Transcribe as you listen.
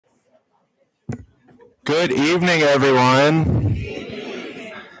Good evening, everyone.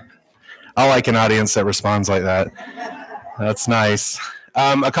 I like an audience that responds like that. That's nice.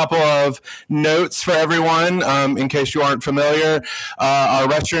 A couple of notes for everyone, in case you aren't familiar. Our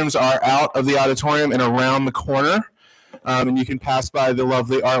restrooms are out of the auditorium and around the corner. And you can pass by the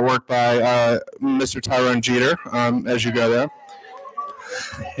lovely artwork by Mr. Tyrone Jeter as you go there.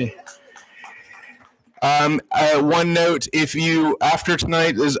 One note, if you, after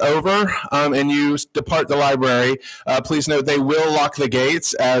tonight is over and you depart the library, please note they will lock the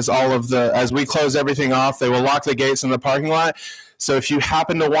gates as we close everything off. They will lock the gates in the parking lot. So if you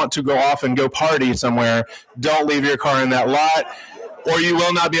happen to want to go off and go party somewhere, don't leave your car in that lot, or you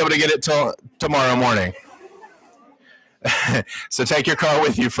will not be able to get it till tomorrow morning. So take your car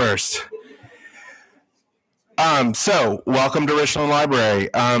with you first. So welcome to Richland Library.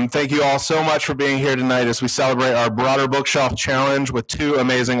 Thank you all so much for being here tonight as we celebrate our Broader Bookshelf Challenge with two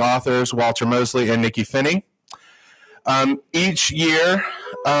amazing authors, Walter Mosley and Nikky Finney. Each year,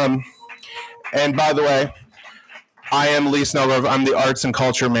 and by the way, I am Lee Snellgrove. I'm the Arts and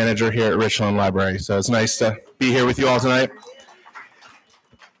Culture Manager here at Richland Library, so it's nice to be here with you all tonight.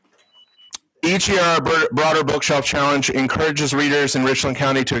 Each year, our Broader Bookshelf Challenge encourages readers in Richland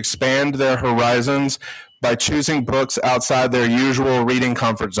County to expand their horizons by choosing books outside their usual reading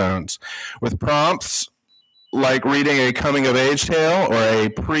comfort zones, with prompts like reading a coming-of-age tale or a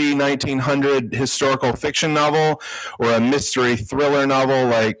pre-1900 historical fiction novel or a mystery thriller novel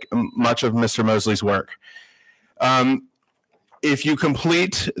like much of Mr. Mosley's work. If you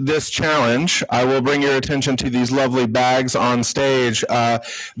complete this challenge, I will bring your attention to these lovely bags on stage.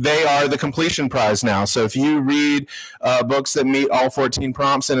 They are the completion prize now. So if you read books that meet all 14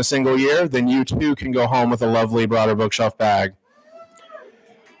 prompts in a single year, then you too can go home with a lovely Broader Bookshelf bag.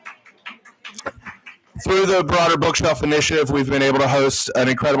 Through the Broader Bookshelf Initiative, we've been able to host an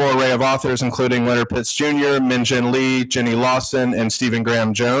incredible array of authors, including Leonard Pitts Jr., Min-Jin Lee, Jenny Lawson, and Stephen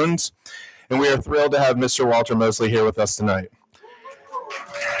Graham Jones. And we are thrilled to have Mr. Walter Mosley here with us tonight.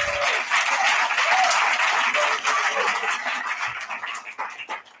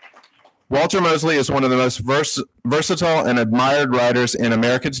 Walter Mosley is one of the most versatile and admired writers in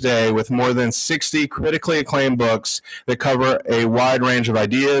America today, with more than 60 critically acclaimed books that cover a wide range of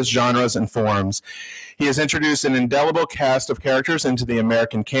ideas, genres, and forms. He has introduced an indelible cast of characters into the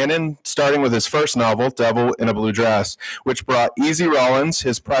American canon, starting with his first novel, Devil in a Blue Dress, which brought Easy Rawlins,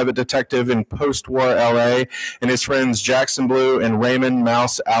 his private detective in post-war LA, and his friends Jackson Blue and Raymond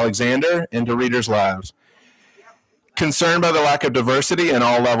Mouse Alexander into readers' lives. Concerned by the lack of diversity in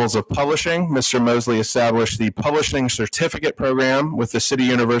all levels of publishing, Mr. Mosley established the Publishing Certificate Program with the City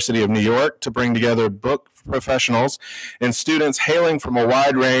University of New York to bring together book professionals and students hailing from a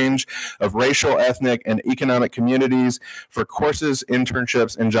wide range of racial, ethnic, and economic communities for courses,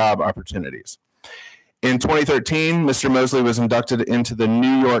 internships, and job opportunities. In 2013, Mr. Mosley was inducted into the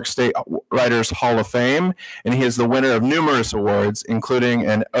New York State Writers Hall of Fame, and he is the winner of numerous awards, including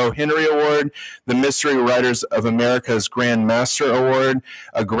an O. Henry Award, the Mystery Writers of America's Grand Master Award,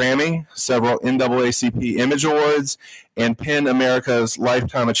 a Grammy, several NAACP Image Awards, and PEN America's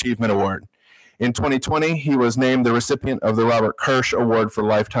Lifetime Achievement Award. In 2020, he was named the recipient of the Robert Kirsch Award for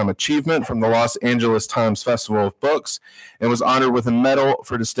Lifetime Achievement from the Los Angeles Times Festival of Books and was honored with a medal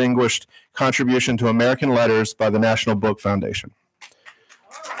for distinguished contribution to American letters by the National Book Foundation.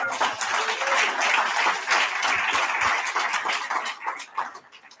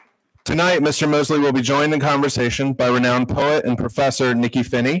 Tonight, Mr. Mosley will be joined in conversation by renowned poet and professor Nikky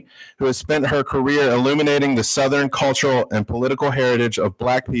Finney, who has spent her career illuminating the Southern cultural and political heritage of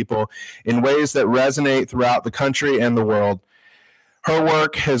Black people in ways that resonate throughout the country and the world. Her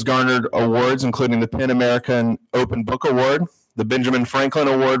work has garnered awards, including the PEN American Open Book Award, the Benjamin Franklin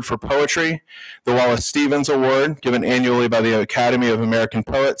Award for Poetry, the Wallace Stevens Award, given annually by the Academy of American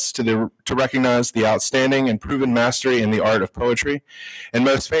Poets to recognize the outstanding and proven mastery in the art of poetry, and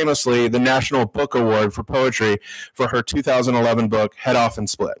most famously, the National Book Award for Poetry for her 2011 book, Head Off and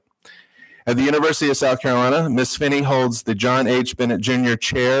Split. At the University of South Carolina, Ms. Finney holds the John H. Bennett Jr.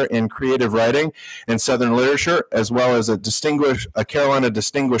 Chair in Creative Writing and Southern Literature, as well as a Carolina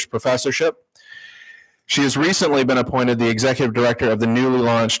Distinguished Professorship. She has recently been appointed the executive director of the newly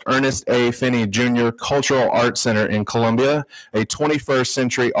launched Ernest A. Finney Jr. Cultural Arts Center in Columbia, a 21st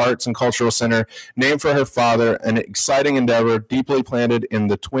century arts and cultural center named for her father, an exciting endeavor deeply planted in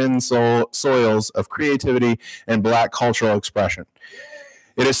the twin soils of creativity and Black cultural expression.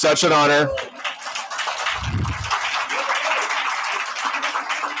 It is such an honor.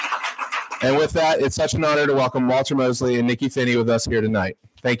 And with that, it's such an honor to welcome Walter Mosley and Nikky Finney with us here tonight.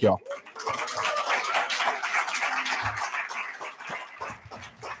 Thank you all.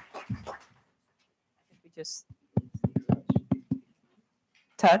 just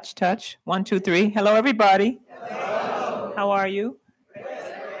touch. 1, 2, 3. Hello, everybody. Hello. How are you?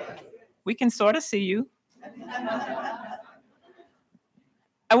 We can sort of see you.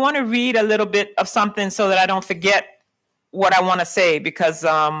 I want to read a little bit of something so that I don't forget what I want to say, because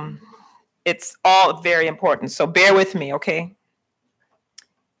it's all very important. So bear with me, okay?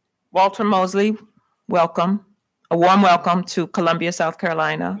 Walter Mosley, welcome. A warm welcome to Columbia, South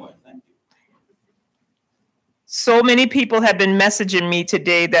Carolina. So many people have been messaging me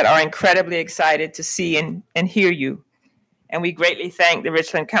today that are incredibly excited to see and hear you. And we greatly thank the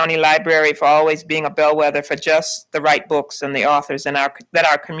Richland County Library for always being a bellwether for just the right books and the authors that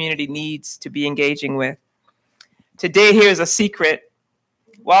our community needs to be engaging with. Today, here's a secret.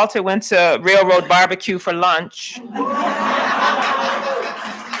 Walter went to Railroad Barbecue for lunch.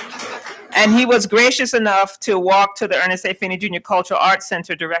 And he was gracious enough to walk to the Ernest A. Finney Jr. Cultural Arts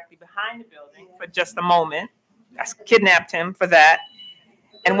Center directly behind the building for just a moment. I kidnapped him for that.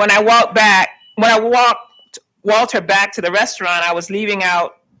 And when I walked Walter back to the restaurant, I was leaving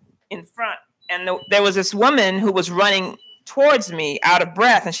out in front. And there was this woman who was running towards me out of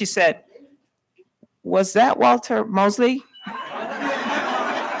breath. And she said, "Was that Walter Mosley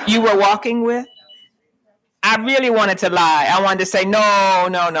you were walking with?" I really wanted to lie. I wanted to say, no.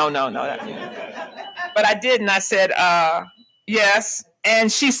 But I didn't. I said, yes.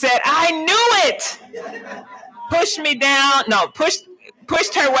 And she said, "I knew it." Pushed me down. No, pushed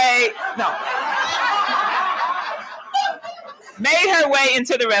her way. No. Made her way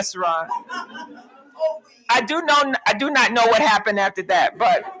into the restaurant. I do not know what happened after that,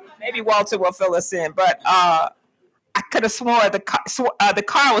 but maybe Walter will fill us in. But I could have swore the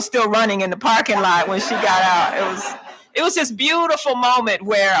car was still running in the parking lot when she got out. It was this beautiful moment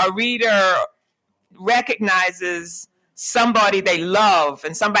where a reader recognizes somebody they love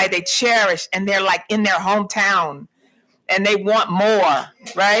and somebody they cherish, and they're like in their hometown and they want more,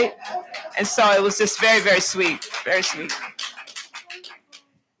 right? And so it was just very, very sweet, very sweet.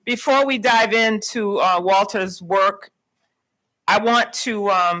 Before we dive into Walter's work, I want to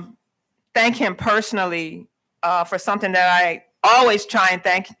thank him personally for something that I always try and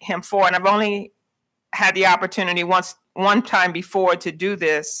thank him for, and I've only had the opportunity one time before to do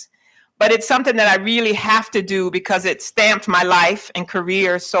this, but it's something that I really have to do because it stamped my life and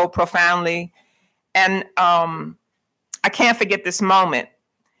career so profoundly, and I can't forget this moment.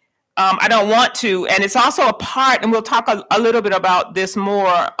 I don't want to, and it's also a part, and we'll talk a little bit about this more,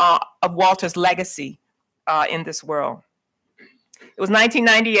 of Walter's legacy in this world. It was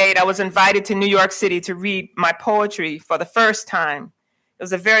 1998. I was invited to New York City to read my poetry for the first time. It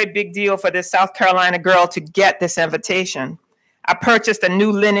was a very big deal for this South Carolina girl to get this invitation. I purchased a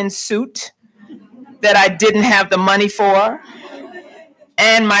new linen suit that I didn't have the money for,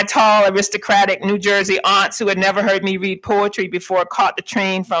 and my tall, aristocratic New Jersey aunts who had never heard me read poetry before caught the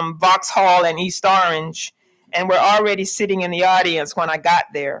train from Vauxhall and East Orange and were already sitting in the audience when I got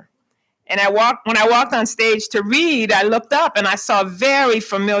there. And when I walked on stage to read, I looked up and I saw a very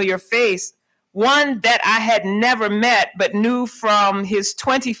familiar face, one that I had never met but knew from his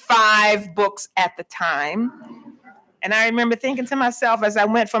 25 books at the time. And I remember thinking to myself as I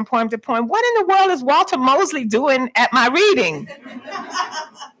went from poem to poem, what in the world is Walter Mosley doing at my reading?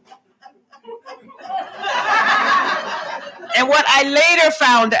 And what I later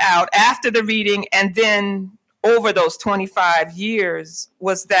found out after the reading and then over those 25 years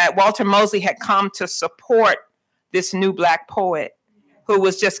was that Walter Mosley had come to support this new Black poet who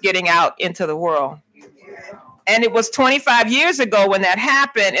was just getting out into the world. And it was 25 years ago when that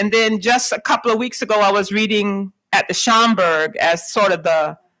happened. And then just a couple of weeks ago, I was reading at the Schomburg as sort of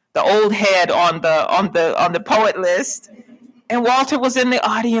the old head on the poet list. And Walter was in the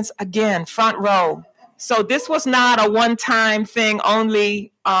audience again, front row. So this was not a one-time thing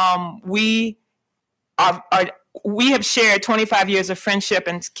only. We have shared 25 years of friendship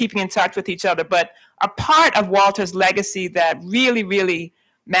and keeping in touch with each other, but a part of Walter's legacy that really, really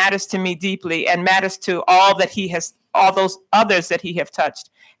matters to me deeply and matters to all those others that he has touched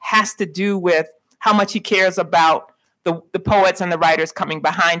has to do with how much he cares about the poets and the writers coming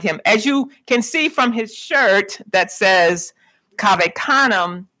behind him. As you can see from his shirt that says Cave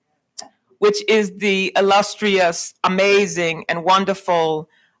Canem, which is the illustrious, amazing, and wonderful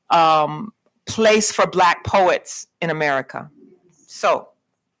place for Black poets in America. So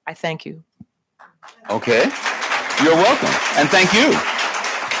I thank you. Okay, you're welcome, and thank you.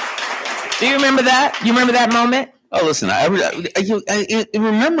 Do you remember that? You remember that moment? Oh, listen,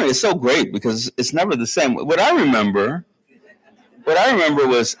 remember is so great because it's never the same. What I remember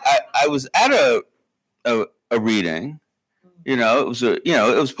was I was at a reading, You know, it was it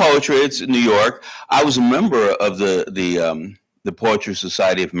was poetry. It's New York. I was a member of the Poetry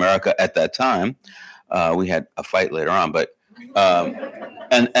Society of America at that time. We had a fight later on, but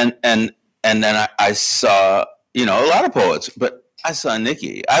and then I saw a lot of poets, but I saw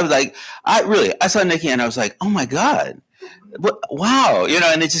Nikky. I saw Nikky, and I was like, oh my God. Wow,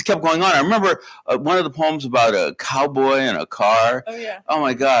 and it just kept going on. I remember one of the poems about a cowboy and a car. Oh yeah. Oh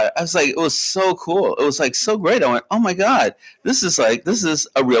my God. I was like, it was so cool. It was like so great. I went, oh my God, this is a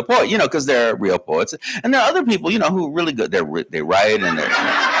real poet, because they're real poets. And there are other people, who are really good. They write and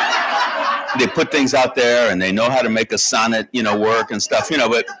they put things out there and they know how to make a sonnet, work and stuff,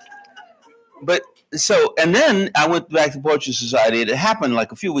 but so, and then I went back to Poetry Society. It happened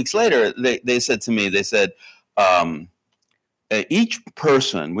like a few weeks later. They said to me, each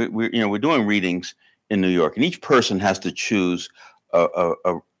person, we're doing readings in New York, and each person has to choose a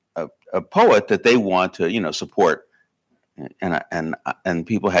poet that they want to, support. And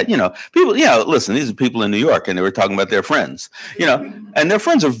people had, listen, these are people in New York, and they were talking about their friends, and their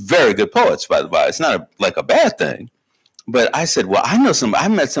friends are very good poets, by the by. It's not like a bad thing. But I said, well, I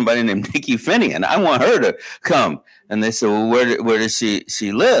met somebody named Nikky Finney, and I want her to come. And they said, well, where does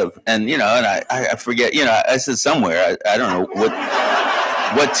she live? And, and I forget, I said somewhere, I don't know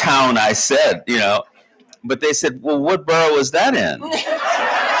what town I said, but they said, well, what borough is that in?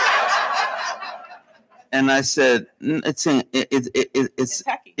 And I said, it's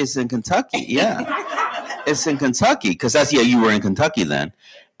in Kentucky. Yeah. It's in Kentucky. Because you were in Kentucky then.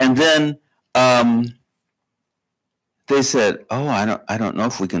 And then, they said, "Oh, I don't know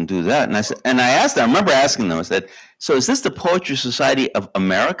if we can do that." And I said, and I asked them. I remember asking them. I said, "So is this the Poetry Society of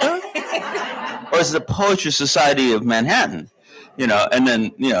America, or is it the Poetry Society of Manhattan?" And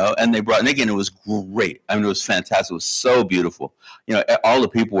then and they brought Nikky, and it was great. I mean, it was fantastic. It was so beautiful. All the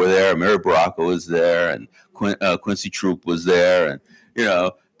people were there. Mary Baraka was there, and Quincy Troop was there, and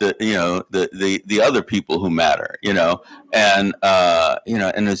the other people who matter, and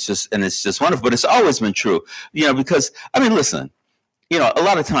it's just wonderful. But it's always been true, because I mean, listen, a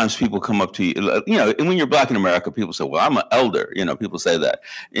lot of times people come up to you, and when you're Black in America, people say, well, I'm an elder, people say that,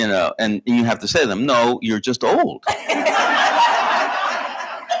 and you have to say to them, no, you're just old.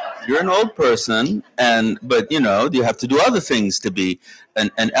 You're an old person, but you have to do other things to be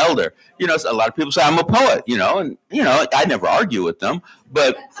an elder. A lot of people say I'm a poet, and I never argue with them,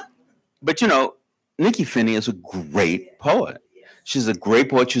 but Nikky Finney is a great poet. She's a great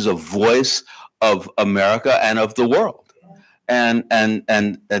poet. She's a voice of America and of the world. And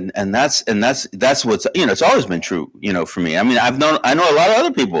that's what's, it's always been true, for me. I mean, I know a lot of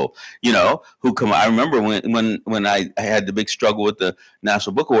other people, who come. I remember when I had the big struggle with the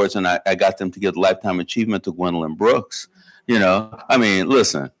National Book Awards, and I got them to give Lifetime Achievement to Gwendolyn Brooks. I mean,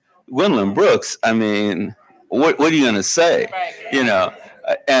 listen, Gwendolyn Brooks. I mean, what are you going to say? Right.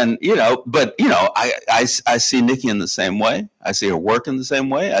 But I see Nikky in the same way. I see her work in the same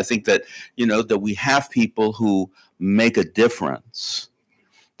way. I think that that we have people who make a difference.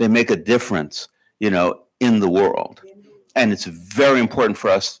 They make a difference, in the world. And it's very important for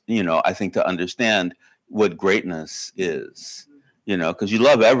us, I think, to understand what greatness is, because you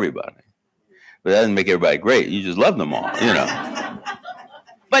love everybody. But that doesn't make everybody great. You just love them all,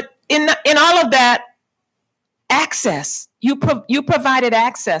 But in all of that, access, you provided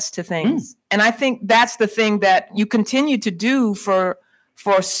access to things. And I think that's the thing that you continue to do for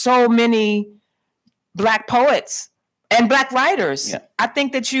so many Black poets and Black writers. Yeah. I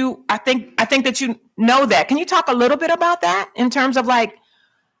think that you know that. Can you talk a little bit about that in terms of like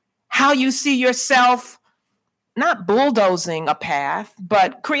how you see yourself not bulldozing a path,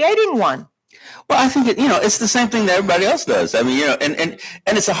 but creating one? Well, I think it's the same thing that everybody else does. I mean, and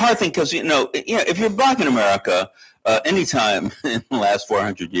it's a hard thing because if you're Black in America, anytime in the last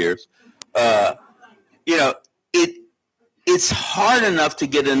 400 years, it's hard enough to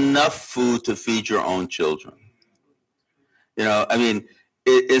get enough food to feed your own children. I mean,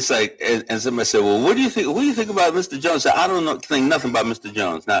 it's like, and somebody said, well, what do you think? What do you think about Mr. Jones? I don't think nothing about Mr.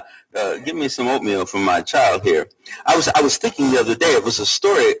 Jones. Now, give me some oatmeal for my child here. I was thinking the other day, it was a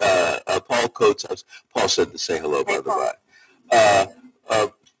story, Paul Coates, Paul said to say hello, by the way.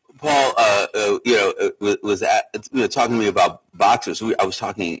 Paul, was talking to me about boxers. I was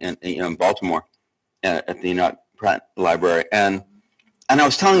talking in Baltimore at the Enoch Pratt Library, and I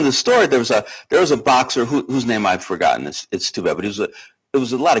was telling the story. There was a boxer whose name I've forgotten. It's too bad, but there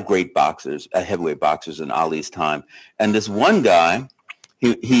was a lot of great boxers, heavyweight boxers in Ali's time, and this one guy,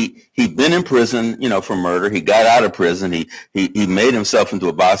 he'd been in prison, for murder. He got out of prison. He made himself into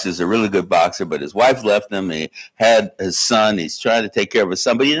a boxer. He's a really good boxer, but his wife left him. He had his son. He's trying to take care of his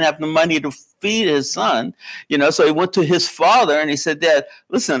son, but he didn't have the money to feed his son, so he went to his father and he said, Dad,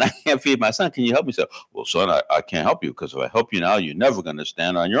 listen, I can't feed my son. Can you help me? He said, well, son, I can't help you, because if I help you now, you're never going to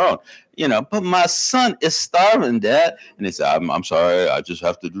stand on your own. But my son is starving, Dad. And he said, I'm sorry, I just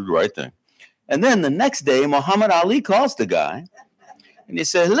have to do the right thing. And then the next day, Muhammad Ali calls the guy and he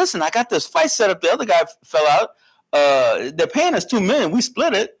said, listen, I got this fight set up. The other guy fell out. They're paying us $2 million. We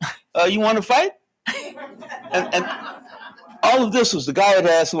split it. You want to fight? And all of this was the guy had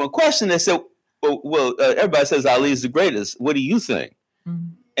asked one question. They said, well, everybody says Ali is the greatest. What do you think?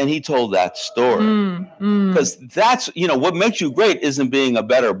 Mm. And he told that story. Because that's, what makes you great isn't being a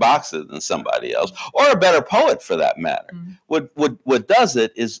better boxer than somebody else, or a better poet for that matter. What does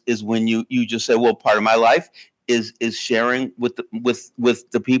it is when you just say, well, part of my life is sharing with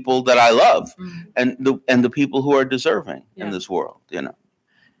the people that I love, and the people who are deserving in this world,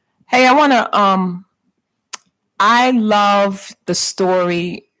 Hey, I love the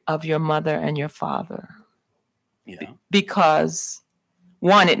story of your mother and your father. Because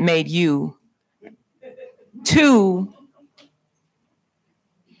one, it made you. Two,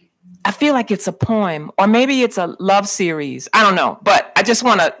 I feel like it's a poem, or maybe it's a love series. I don't know, but I just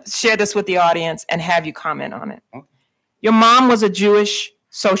want to share this with the audience and have you comment on it. Okay. Your mom was a Jewish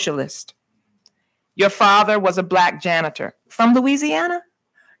socialist. Your father was a black janitor from Louisiana?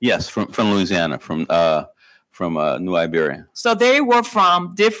 Yes, from Louisiana, from New Iberia. So they were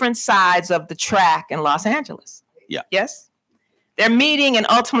from different sides of the track in Los Angeles. Yeah. Yes? Their meeting and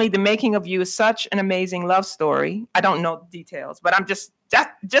ultimately the making of you is such an amazing love story. I don't know the details, but I'm just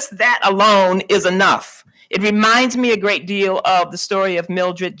that alone is enough. It reminds me a great deal of the story of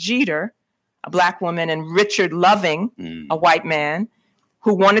Mildred Jeter, a black woman, and Richard Loving, a white man,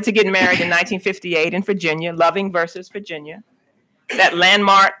 who wanted to get married in 1958 in Virginia, Loving versus Virginia, that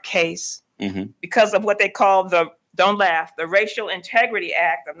landmark case, because of what they call don't laugh, the Racial Integrity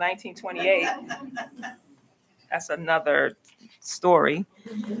Act of 1928. That's another story.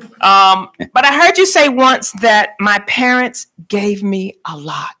 But I heard you say once that my parents gave me a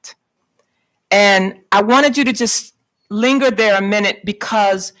lot. And I wanted you to just linger there a minute,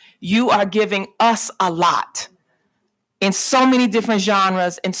 because you are giving us a lot in so many different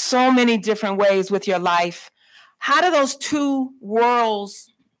genres, in so many different ways with your life. How do those two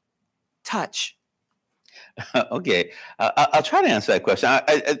worlds touch? Okay, I'll try to answer that question.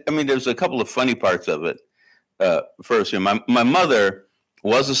 I mean, there's a couple of funny parts of it. First, my mother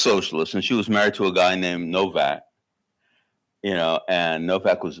was a socialist, and she was married to a guy named Novak. And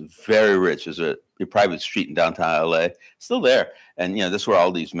Novak was very rich. There's a private street in downtown LA, still there. And this is where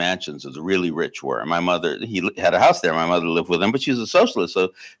all these mansions of the really rich were. And my mother, he had a house there. My mother lived with him, but she's a socialist, so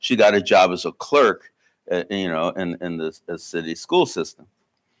she got a job as a clerk, in the city school system.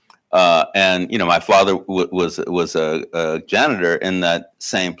 And my father was a janitor in that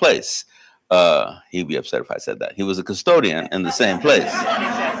same place. He'd be upset if I said that. He was a custodian in the same place.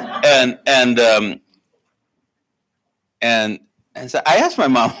 And so I asked my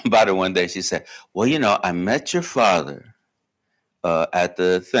mom about it one day. She said, well, I met your father at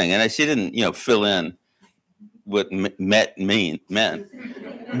the thing. And she didn't, fill in what met meant.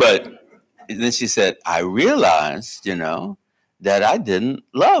 But then she said, I realized, that I didn't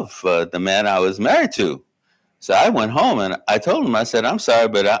love the man I was married to. So I went home and I told him, I said, I'm sorry,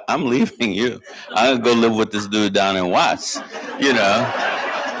 but I'm leaving you. I'm going to go live with this dude down in Watts,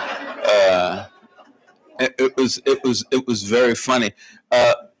 It was very funny.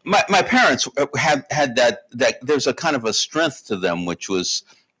 My parents had that there's a kind of a strength to them, which was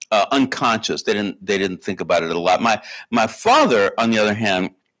unconscious. They didn't think about it a lot. My father, on the other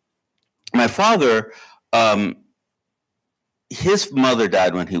hand, his mother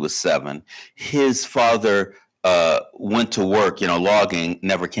died when he was 7. His father went to work, logging,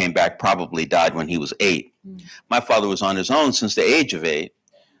 never came back, probably died when he was 8. My father was on his own since the age of 8.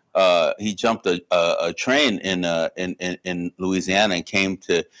 He jumped a train in Louisiana and came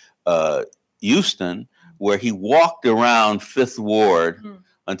to Houston, where he walked around Fifth Ward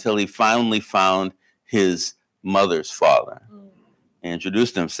until he finally found his mother's father. He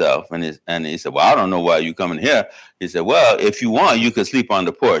introduced himself, and he said, well, I don't know why you coming here. He said, well, if you want, you can sleep on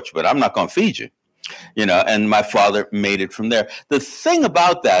the porch, but I'm not going to feed you. And my father made it from there. The thing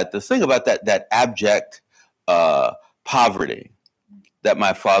about that abject poverty that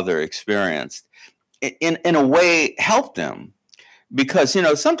my father experienced, in a way helped him, because a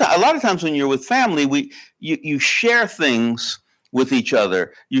lot of times when you're with family, you share things with each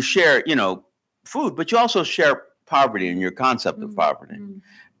other. You share food, but you also share poverty and your concept of poverty,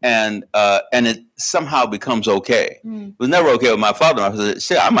 and it somehow becomes okay. It was never okay with my father. I said,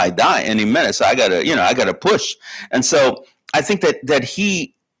 shit, I might die any minute, so I gotta push. And so I think that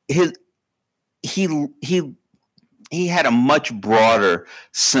he had a much broader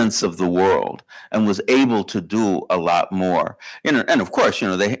sense of the world and was able to do a lot more. And of course,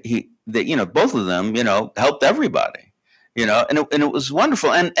 they both of them, helped everybody, and it was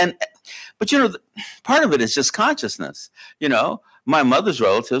wonderful. But part of it is just consciousness. My mother's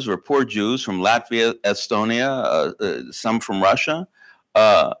relatives were poor Jews from Latvia, Estonia, some from Russia.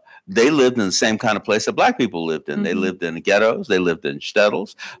 They lived in the same kind of place that Black people lived in. Mm-hmm. They lived in ghettos. They lived in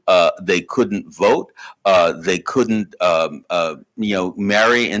shtetls. They couldn't vote. They couldn't,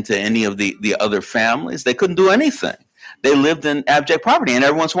 marry into any of the other families. They couldn't do anything. They lived in abject poverty. And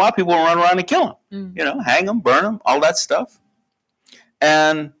every once in a while, people would run around and kill them. Mm-hmm. Hang them, burn them, all that stuff.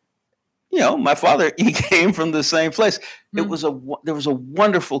 And my father, he came from the same place. Mm-hmm. There was a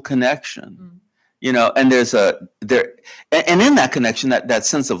wonderful connection. Mm-hmm. And and in that connection, that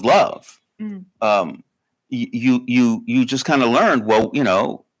sense of love, you just kind of learned, well,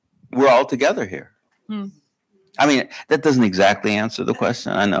 we're all together here. Mm. I mean, that doesn't exactly answer the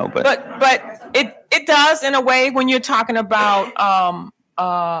question, I know, but it does in a way when you're talking about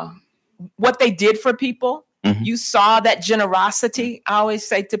what they did for people. Mm-hmm. You saw that generosity. I always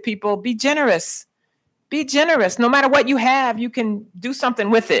say to people, be generous. Be generous. No matter what you have, you can do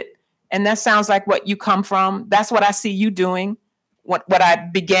something with it. And that sounds like what you come from. That's what I see you doing, what I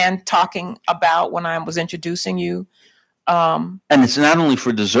began talking about when I was introducing you. And it's not only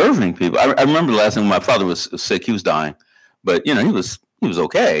for deserving people. I remember the last time my father was sick. He was dying. But, he was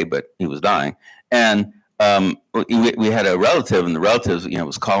okay, but he was dying. And we had a relative, and the relative,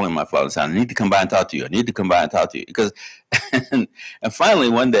 was calling my father saying, I need to come by and talk to you. I need to come by and talk to you. Because, and finally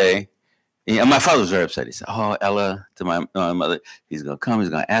one day, my father was very upset. He said, oh, Ella, to my mother, he's going to come. He's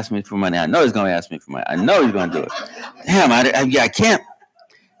going to ask me for money. I know he's going to ask me for money. I know he's going to do it. Damn, I can't.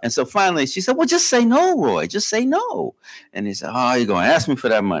 And so finally she said, well, just say no, Roy. Just say no. And he said, oh, you're going to ask me for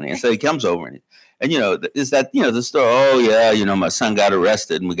that money. And so he comes over and is that, the story, oh, yeah, my son got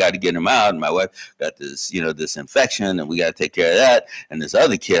arrested and we got to get him out. And my wife got this, this infection and we got to take care of that. And this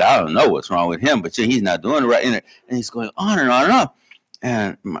other kid, I don't know what's wrong with him, but he's not doing it right. And he's going on and on and on.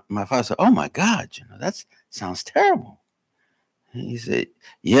 And my father said, oh, my God, that sounds terrible. He said,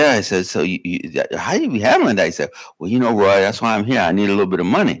 yeah. I said, so how do you be handling that? He said, well, Roy, that's why I'm here. I need a little bit of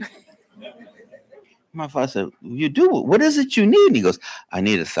money. My father said, you do? What is it you need? And he goes, I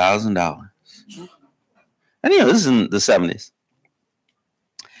need $1,000. And, this is in the 70s.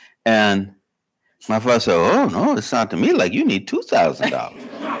 And my father said, oh, no, it sounded to me like you need $2,000.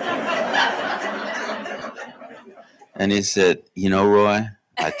 And he said, Roy,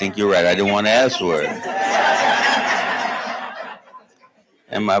 I think you're right. I didn't want to ask for it.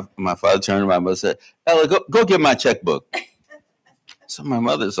 And my father turned to my mother and said, Ella, go get my checkbook. So my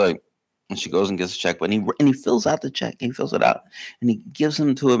mother's like, and she goes and gets a checkbook. And he fills out the check. He fills it out. And he gives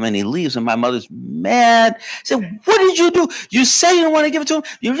them to him and he leaves. And my mother's mad. She said, what did you do? You say you don't want to give it to him?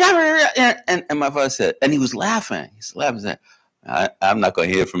 And my father said, and he was laughing. He's laughing. He said, I'm not going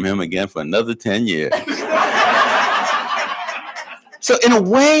to hear from him again for another 10 years. So in a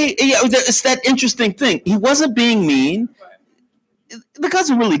way, it's that interesting thing. He wasn't being mean. The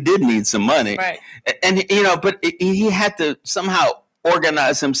cousin really did need some money. Right. And, but he had to somehow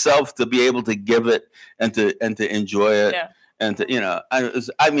organize himself to be able to give it and to enjoy it. Yeah. And to, I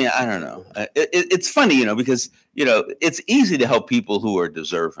don't know. It's funny, because, it's easy to help people who are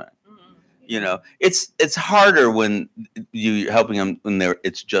deserving. Mm-hmm. It's harder when you're helping them when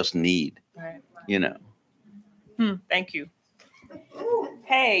it's just need. Right. Thank you.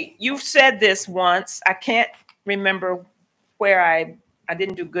 Hey, you've said this once. I can't remember where I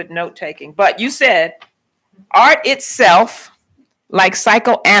didn't do good note taking, but you said art itself, like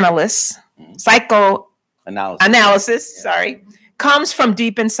psychoanalysis, comes from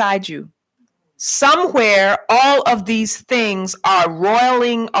deep inside you. Somewhere, all of these things are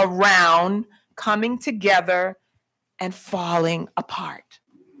roiling around, coming together, and falling apart.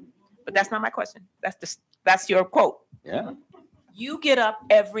 But that's not my question. That's your quote. Yeah. You get up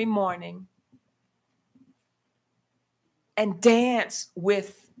every morning and dance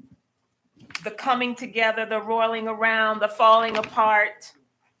with the coming together, the roiling around, the falling apart.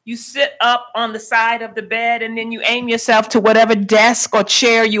 You sit up on the side of the bed and then you aim yourself to whatever desk or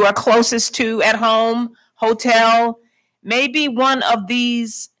chair you are closest to at home, hotel. Maybe one of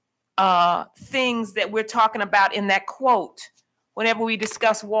these things that we're talking about in that quote, whenever we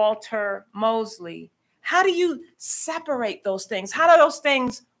discuss Walter Mosley. How do you separate those things? How do those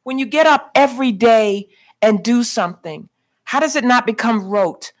things, when you get up every day and do something, how does it not become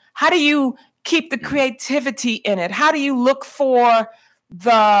rote? How do you keep the creativity in it? How do you look for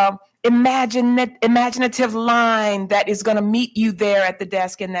the imaginative line that is going to meet you there at the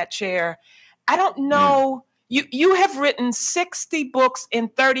desk in that chair? I don't know. You have written 60 books in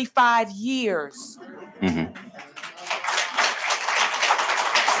 35 years. Mm-hmm.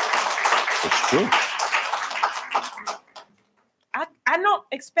 It's true. I don't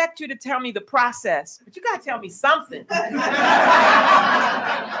expect you to tell me the process, but you got to tell me something. That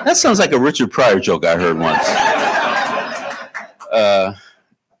sounds like a Richard Pryor joke I heard once. The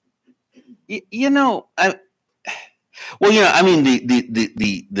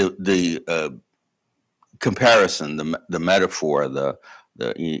comparison, the metaphor, of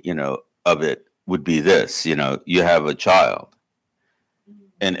it would be this. You have a child,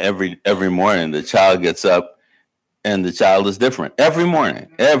 and every morning the child gets up, and the child is different every morning.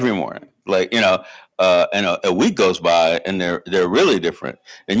 Like and a week goes by, and they're really different,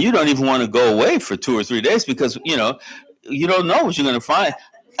 and you don't even want to go away for 2 or 3 days because you don't know what you're going to find.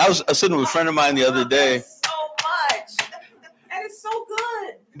 I was sitting with a friend of mine the other day. So much, and it's so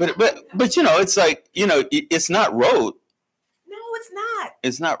good. But it's like it's not rote. No, it's not.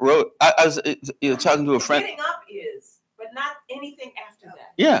 It's not rote. I was talking to a friend. Getting up is, but not anything after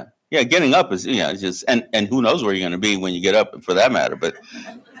that. Yeah, getting up is just and who knows where you're going to be when you get up, for that matter. But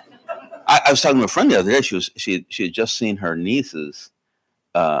I was talking to a friend the other day. She had just seen her nieces,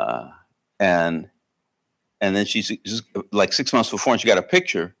 and then she's just like 6 months before, and she got a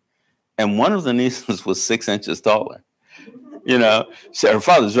picture, and one of the nieces was 6 inches taller. So her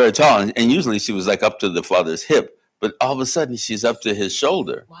father's very tall, and usually she was like up to the father's hip, but all of a sudden she's up to his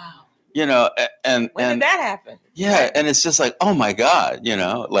shoulder. Wow. And when did that happen? Yeah, and it's just like, oh my God,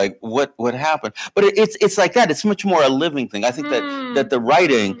 like what happened? But it's like that. It's much more a living thing. I think that the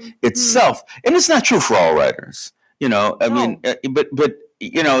writing itself, and it's not true for all writers. I mean, but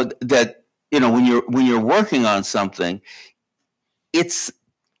that when you're working on something, it's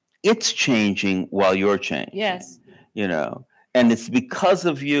changing while you're changing. Yes. And it's because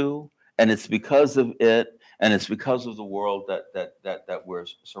of you, and it's because of it, and it's because of the world that we're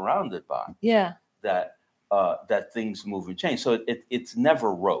surrounded by. Yeah. That things move and change. So it's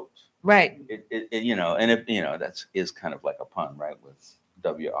never rote. Right. That is kind of like a pun, right? With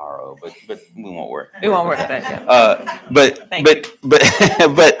WRO, but we won't work. We won't work with that. Yeah.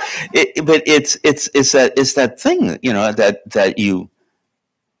 It's that thing, that you.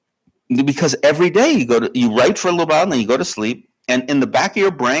 Because every day you write for a little while and then you go to sleep, and in the back of your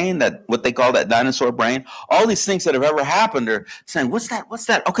brain, that what they call that dinosaur brain, all these things that have ever happened are saying, "What's that? What's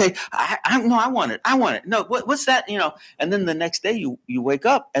that? Okay, I want it. No, what's that? And then the next day you wake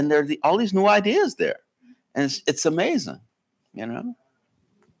up and there are all these new ideas there, and it's amazing,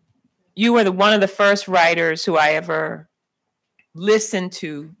 You were one of the first writers who I ever listened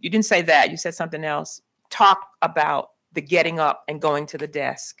to. You didn't say that. You said something else. Talk about the getting up and going to the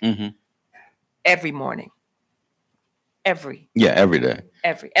desk. Mm-hmm. Every morning. Every day.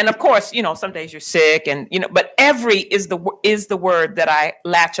 And of course, some days you're sick and but every is the word that I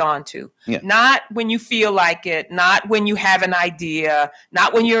latch on to. Yeah. Not when you feel like it, not when you have an idea,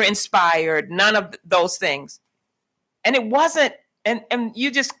 not when you're inspired, none of those things. And it wasn't, and you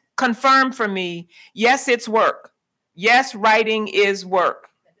just confirmed for me, yes, it's work. Yes, writing is work.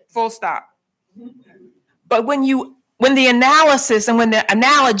 Full stop. But when the analysis and when the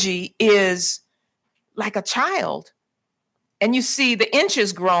analogy is like a child and you see the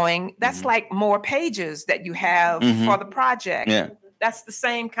inches growing, that's like more pages that you have for the project. Yeah. That's the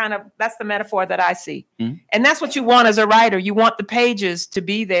same that's the metaphor that I see. Mm-hmm. And that's what you want as a writer. You want the pages to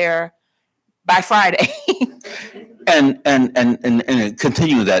be there by Friday. and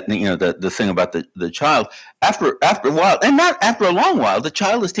continue that, the thing about the child, after a while, and not after a long while, the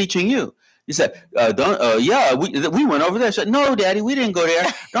child is teaching you. You said, we went over there. I said, no, Daddy, we didn't go there.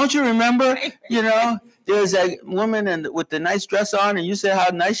 Don't you remember? There's that woman with the nice dress on, and you said how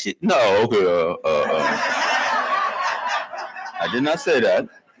nice she. No, okay. I did not say that.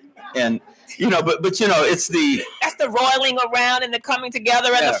 And but it's that's the roiling around and the coming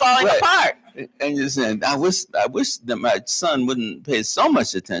together and the falling apart. And you're saying, I wish that my son wouldn't pay so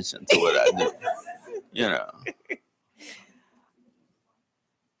much attention to what I do.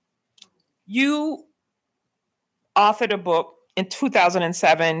 You authored a book in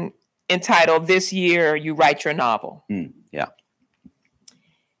 2007 entitled "This Year You Write Your Novel." Yeah.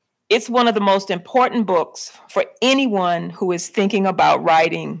 It's one of the most important books for anyone who is thinking about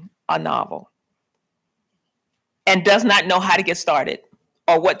writing a novel and does not know how to get started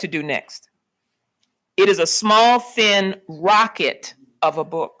or what to do next. It is a small, thin rocket of a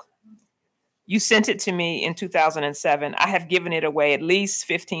book. You sent it to me in 2007. I have given it away at least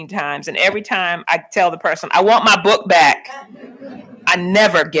 15 times. And every time I tell the person, I want my book back, I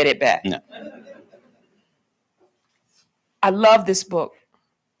never get it back. No. I love this book.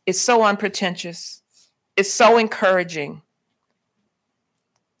 is so unpretentious. It's so encouraging.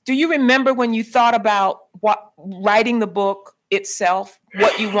 Do you remember when you thought about writing the book itself,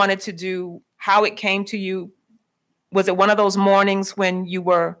 what you wanted to do, how it came to you? Was it one of those mornings when you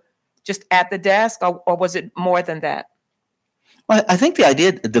were just at the desk, or was it more than that? Well, I think the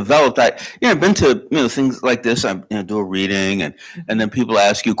idea developed. I've been to things like this. I do a reading, and then people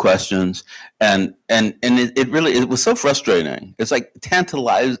ask you questions, and it was so frustrating. It's like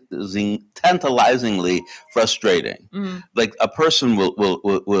tantalizingly frustrating. Like a person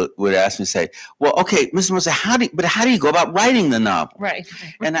would ask me, say, "Well, okay, Mr. Mosley, how do you go about writing the novel?" Right.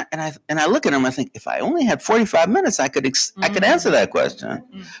 And I look at him. I think if I only had 45 minutes, I could answer that question,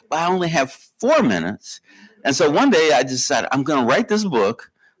 but I only have 4 minutes. And so one day I decided I'm going to write this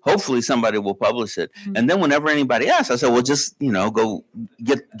book. Hopefully somebody will publish it. And then whenever anybody asks, I said, well, just, go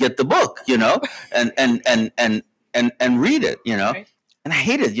get the book, and read it, Right. And I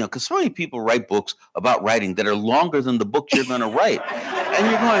hate it, because so many people write books about writing that are longer than the book you're going to write. And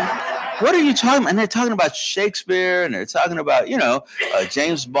you're going, what are you talking about? And they're talking about Shakespeare, and they're talking about,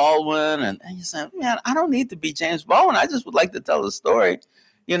 James Baldwin. And you say, man, I don't need to be James Baldwin. I just would like to tell a story.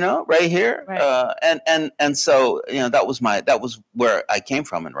 Right here. Right. And so, that was where I came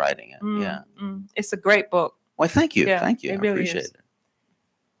from in writing it. It's a great book. Well, thank you. Yeah, Thank you. it I really appreciate is. it.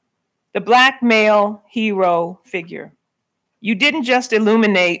 The Black male hero figure. You don't just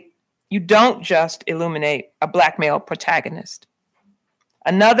illuminate a Black male protagonist.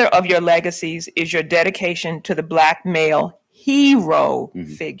 Another of your legacies is your dedication to the Black male hero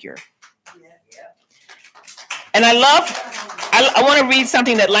figure. And I want to read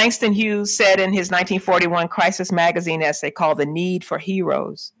something that Langston Hughes said in his 1941 Crisis Magazine essay called The Need for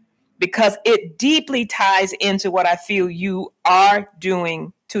Heroes, because it deeply ties into what I feel you are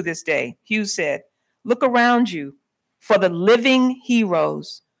doing to this day. Hughes said, look around you for the living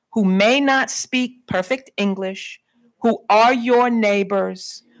heroes who may not speak perfect English, who are your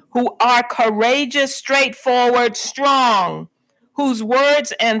neighbors, who are courageous, straightforward, strong, whose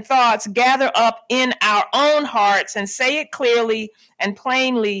words and thoughts gather up in our own hearts and say it clearly and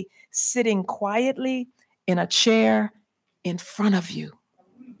plainly, sitting quietly in a chair in front of you.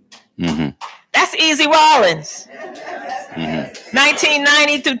 That's Easy Rawlins,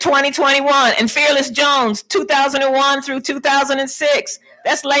 1990 through 2021, and Fearless Jones, 2001 through 2006.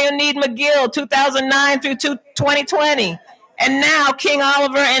 That's Leonid McGill, 2009 through 2020. And now King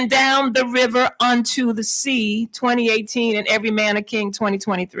Oliver and Down the River Unto the Sea, 2018, and Every Man a King,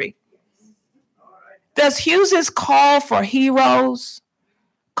 2023. Does Hughes's call for heroes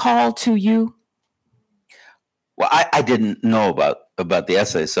call to you? Well, I didn't know about the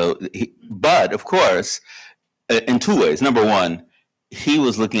essay, but of course, in two ways. Number one, he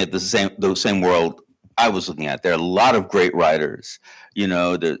was looking at the same world I was looking at. There are a lot of great writers.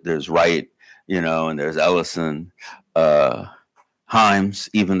 There's Wright, and there's Ellison. Himes,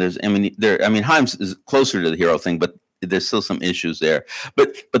 even Himes is closer to the hero thing, but there's still some issues there.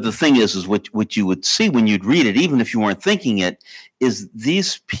 But the thing is what you would see when you'd read it, even if you weren't thinking it, is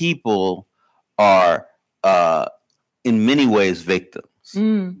these people are in many ways victims.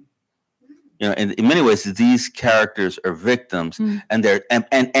 In many ways, these characters are victims, and they're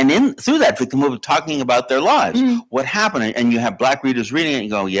through that victim, we're talking about their lives, what happened, and you have Black readers reading it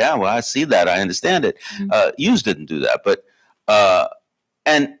and go, yeah, well, I see that, I understand it. Hughes didn't do that, but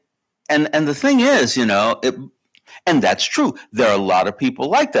and the thing is, and that's true. There are a lot of people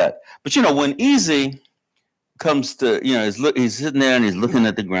like that, but when Easy comes to, he's sitting there and he's looking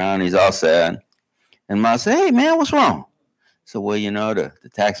at the ground, he's all sad, and Ma said, "Hey man, what's wrong?" So, well, the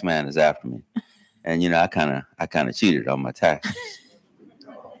tax man is after me, and I kind of cheated on my taxes.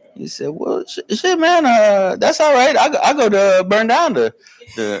 He said, "Well, shit, man, that's all right. I go to burn down the."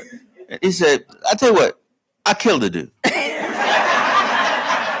 He said, "I tell you what, I killed a dude."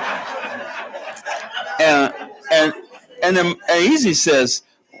 and then Easy says,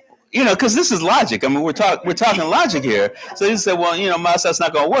 because this is logic. I mean, we're talking logic here. So he said, "Well, Miles, that's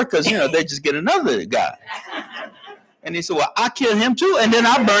not going to work because they just get another guy." And he said, "Well, I kill him too, and then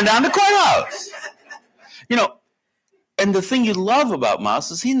I burn down the courthouse." And the thing you love about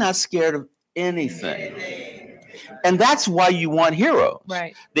Mouse is he's not scared of anything. And that's why you want heroes.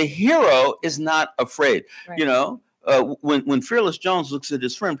 Right. The hero is not afraid. Right. When Fearless Jones looks at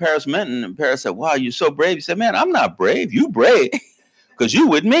his friend Paris Menton, and Paris said, "Wow, you're so brave." He said, "Man, I'm not brave. You brave. Because you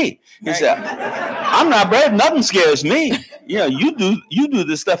with me." He said, "I'm not brave. Nothing scares me." you do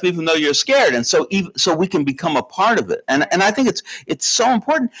this stuff even though you're scared, and so we can become a part of it. And I think it's so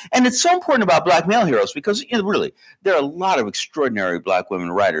important, and it's so important about Black male heroes because really there are a lot of extraordinary Black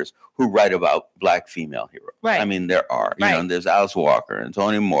women writers who write about Black female heroes. Right. I mean, there are, and there's Alice Walker and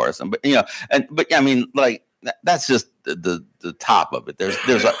Toni Morrison, but I mean, like that's just the top of it. There's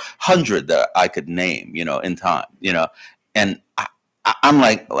 100 that I could name, in time, and I'm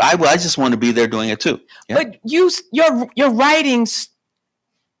like, I just want to be there doing it too. Yeah? But your writings,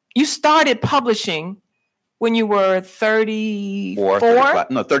 you started publishing when you were 34?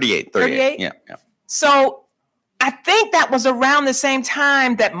 38. 38? Yeah. So I think that was around the same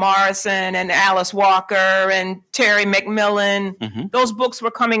time that Morrison and Alice Walker and Terry McMillan, those books were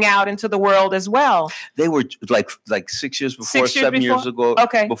coming out into the world as well. They were like 6 years before, 7 years ago,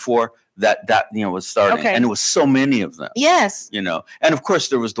 before that was starting. And there was so many of them. Yes. And of course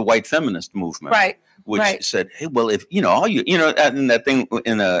there was the white feminist movement. Right. Which said, hey, well, if all you in that thing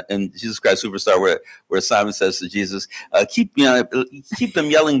in Jesus Christ Superstar where Simon says to Jesus, keep them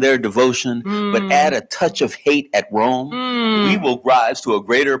yelling their devotion, but add a touch of hate at Rome, we will rise to a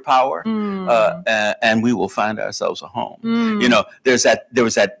greater power, and we will find ourselves a home. There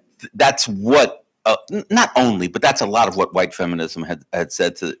was that. That's what. Not only, but that's a lot of what white feminism had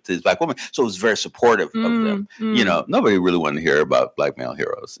said to these Black women. So it was very supportive of them. Nobody really wanted to hear about Black male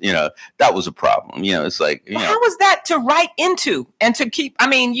heroes. That was a problem. It's like, how was that to write into and to keep? I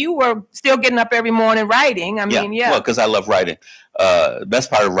mean, you were still getting up every morning writing. Well, because I love writing. The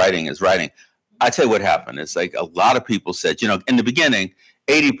best part of writing is writing. I tell you what happened. It's like a lot of people said, in the beginning,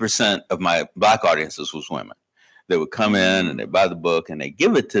 80% of my Black audiences was women. They would come in and they buy the book and they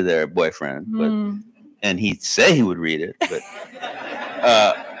give it to their boyfriend, and he'd say he would read it, but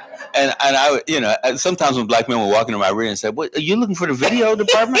and I would, sometimes when Black men were walking to my reading and said, "What, are you looking for the video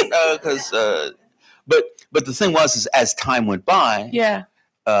department?" But the thing was, is as time went by,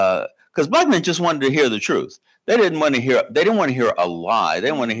 because Black men just wanted to hear the truth. They didn't want to hear. They didn't want to hear a lie. They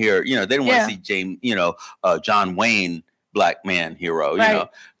didn't want to hear. They didn't want to see James, John Wayne, Black man hero.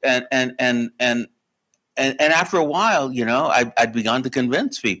 And after a while, I'd begun to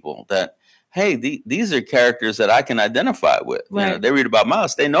convince people that, hey, these are characters that I can identify with. Right. They read about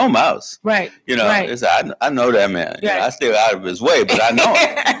Mouse, they know Mouse. Right. It's, I know that man. I stay out of his way, but I know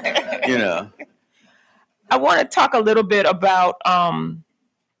him. I want to talk a little bit about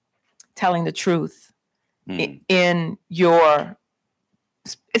telling the truth in your,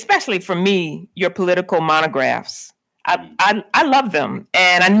 especially for me, your political monographs. I love them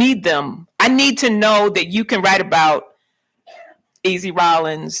and I need them. I need to know that you can write about Easy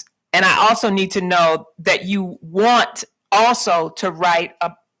Rawlins. And I also need to know that you want also to write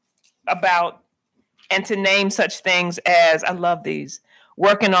about and to name such things as, I love these,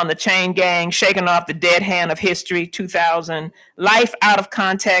 Working on the Chain Gang, Shaking Off the Dead Hand of History, 2000, Life Out of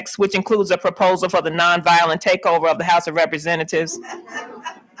Context, which includes a proposal for the nonviolent takeover of the House of Representatives,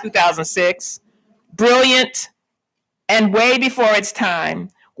 2006, Brilliant, and Way Before Its Time.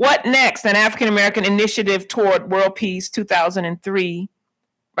 What Next? An African-American Initiative Toward World Peace, 2003,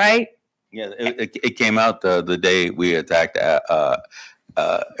 right? Yeah, it came out the day we attacked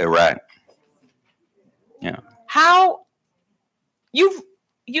Iraq. Yeah. How you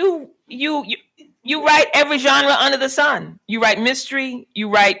write every genre under the sun. You write mystery, you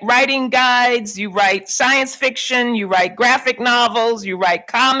write writing guides, you write science fiction, you write graphic novels, you write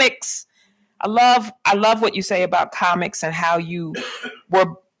comics. I love what you say about comics and how you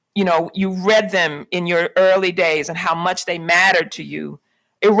were, you read them in your early days and how much they mattered to you.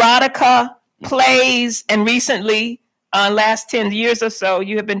 Erotica, plays, and recently, last 10 years or so,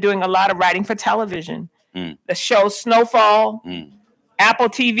 you have been doing a lot of writing for television. The show Snowfall, Apple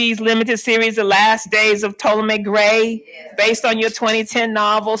TV's limited series, The Last Days of Ptolemy Grey, based on your 2010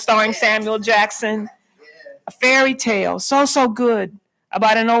 novel starring Samuel Jackson. A fairy tale, so good,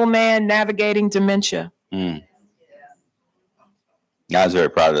 about an old man navigating dementia. I was very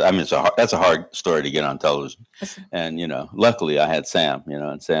proud of it. I mean, that's a hard story to get on television. And, luckily I had Sam,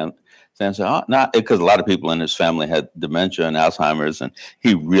 and Sam said, not because a lot of people in his family had dementia and Alzheimer's, and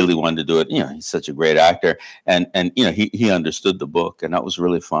he really wanted to do it. He's such a great actor. And he understood the book, and that was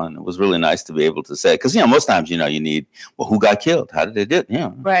really fun. It was really nice to be able to say, because, most times, you need, well, who got killed? How did they do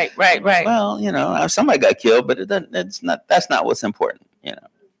it? Right. Well, somebody got killed, but that's not what's important,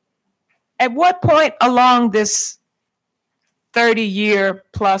 At what point along this 30-year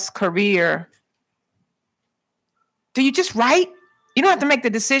plus career do you just write? You don't have to make the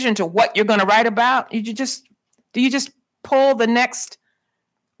decision to what you're going to write about. Do you just pull the next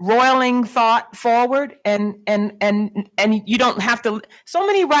roiling thought forward and you don't have to. So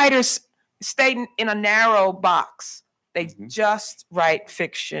many writers stay in a narrow box They just write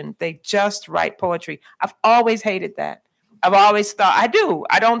fiction. They just write poetry. I've always hated that. I've always thought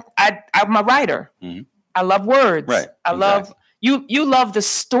I'm a writer. I love words. Right. I love you love the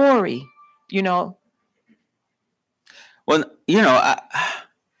story, you know. Well, you know,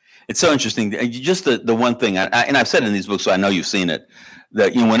 it's so interesting. Just the one thing, and I've said in these books, so I know you've seen it,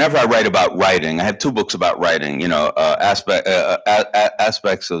 that, you know, whenever I write about writing, I have 2 books about writing, you know, aspects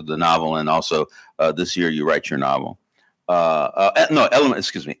of the novel, and also this year you write your novel. Elements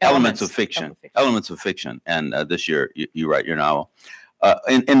of fiction. Elements of fiction. And this year you write your novel.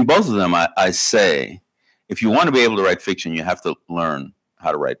 In both of them, I say, if you want to be able to write fiction, you have to learn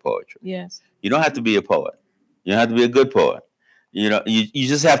how to write poetry. Yes. You don't have to be a poet. You don't have to be a good poet. You know, you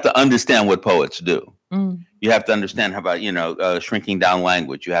just have to understand what poets do. You have to understand how about, you know, shrinking down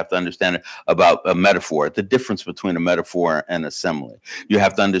language. You have to understand about a metaphor, the difference between a metaphor and a simile. You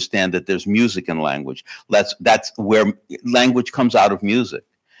have to understand that there's music in language. That's where language comes out of music.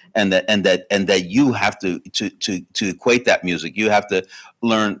 And that you have to equate that music. You have to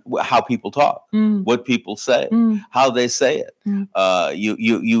learn how people talk, what people say, how they say it.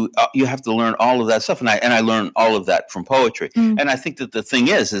 You have to learn all of that stuff, and I learned all of that from poetry. And I think that the thing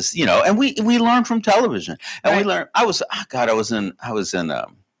is, you know, and we learn from television, and we learn. I was in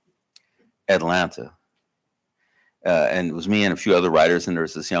Atlanta, and it was me and a few other writers, and there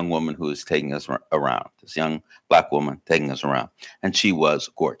was this young woman who was taking us around. This young Black woman taking us around, and she was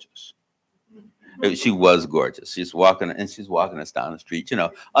gorgeous. She was gorgeous. She's walking us down the street, you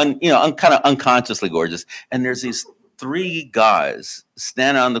know, kind of unconsciously gorgeous. And there's these 3 guys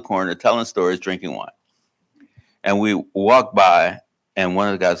standing on the corner telling stories, drinking wine. And we walked by, and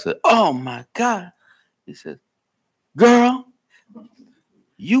one of the guys said, "Oh my God!" He said, "Girl,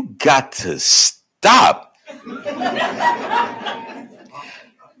 you got to stop."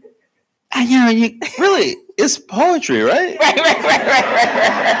 And, you know, really, it's poetry, right? Right.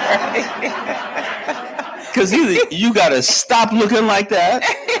 Because either you got to stop looking like that,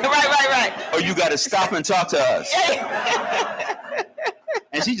 right, or you got to stop and talk to us.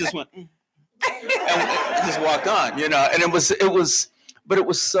 And she just went, and just walked on, you know. And it was, but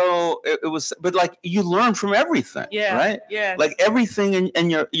like, you learn from everything, right? Yeah. Like everything in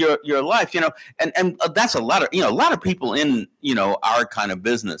your life, you know, and that's a lot of people in, you know, our kind of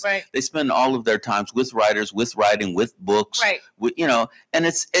business. Right. They spend all of their times with writers, with writing, with books, right? With, you know, and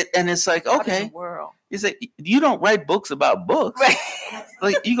it's like, okay, you say, you don't write books about books. Right.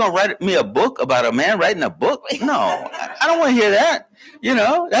 Like, you gonna write me a book about a man writing a book? No, I don't want to hear that. You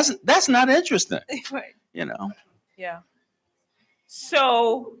know, that's not interesting. Right. You know. Yeah.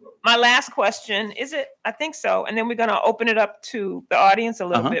 So my last question, is it? I think so. And then we're going to open it up to the audience a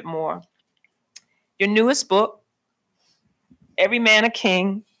little bit more. Your newest book, Every Man a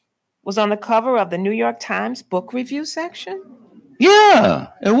King, was on the cover of the New York Times book review section. Yeah,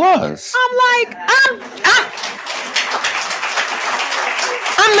 it was.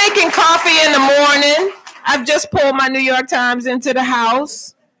 I'm making coffee in the morning. I've just pulled my New York Times into the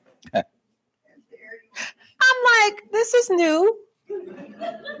house. I'm like, this is new.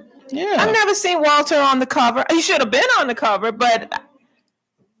 Yeah, I've never seen Walter on the cover. He should have been on the cover, but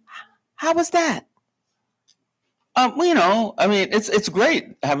how was that? You know, I mean, it's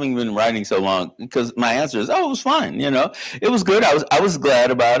great having been writing so long, because my answer is, it was fine. You know, it was good. I was glad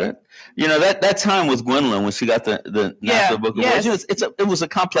about it. You know, that time with Gwendolyn when she got the National Book Award. It was a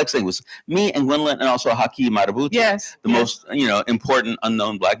complex thing. It was me and Gwendolyn, and also Hakeem Matabuti, the most, you know, important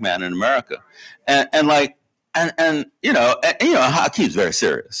unknown Black man in America, and you know, Hakeem's very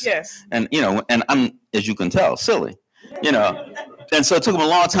serious. Yes. And, you know, and I'm, as you can tell, silly, you know. And so it took him a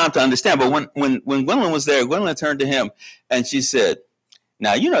long time to understand. But when Gwendolyn was there, Gwendolyn turned to him and she said,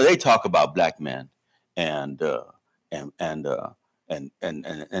 "Now, you know, they talk about Black men and they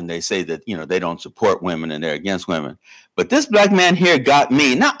say that, you know, they don't support women and they're against women. But this Black man here got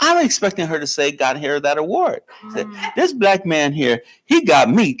me." Now, I'm expecting her to say, "Got her that award." Said, "This Black man here, he got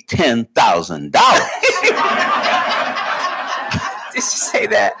me $10,000. Did she say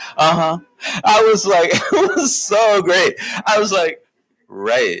that? I was like, it was so great. I was like,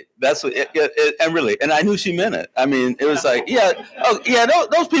 right. That's what and really, and I knew she meant it. I mean, it was like,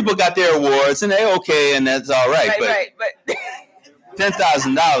 those people got their awards and they're okay and that's all right. But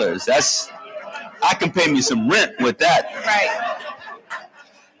 $10,000, I can pay me some rent with that. Right.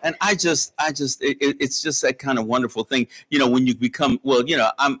 And it's just that kind of wonderful thing, you know, when you become, well, you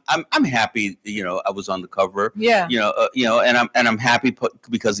know, I'm happy, you know, I was on the cover, you know, and I'm happy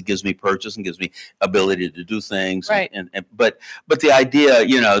because it gives me purchase and gives me ability to do things, right? But the idea,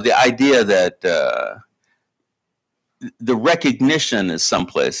 you know, the idea that the recognition is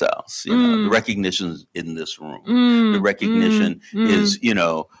someplace else. You know, the recognition is in this room. The recognition is, you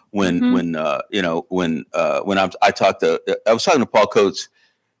know, when I was talking to Paul Coates.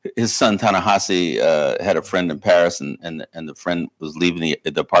 His son Ta-Nehisi had a friend in Paris, and the friend was leaving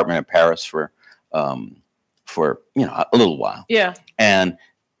the apartment in Paris for you know, a little while. Yeah.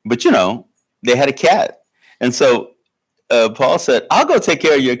 But you know, they had a cat, and so Paul said, "I'll go take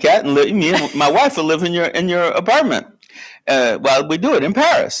care of your cat, and me and my wife will live in your apartment while we do it in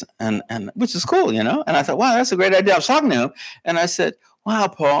Paris," and which is cool, you know. And I thought, wow, that's a great idea. I was talking to him, and I said, "Wow,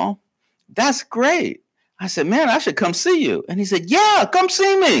 Paul, that's great." I said, "Man, I should come see you." And he said, "Yeah, come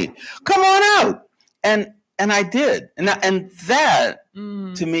see me. Come on out." And I did. And that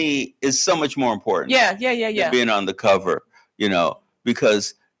to me is so much more important. Yeah. Than being on the cover, you know,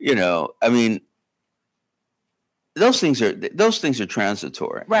 because, you know, I mean, those things are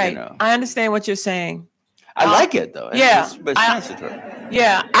transitory. Right. You know? I understand what you're saying. I like it though. Yeah. But it's transitory.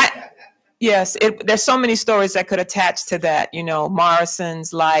 Yeah. Yes. There's so many stories that could attach to that, you know,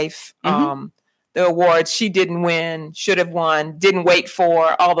 Morrison's life, the awards she didn't win, should have won, didn't wait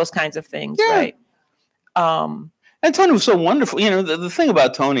for, all those kinds of things, right? And Toni was so wonderful. You know, the thing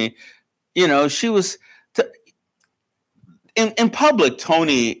about Toni, you know, she was in public.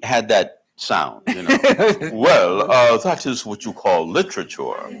 Toni had that sound. You know, well, that is what you call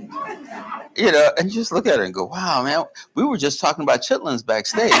literature. You know, and you just look at her and go, "Wow, man, we were just talking about chitlins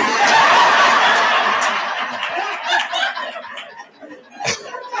backstage."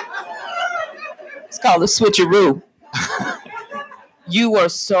 It's called a switcheroo. You were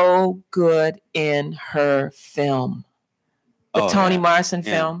so good in her film, the Toni Morrison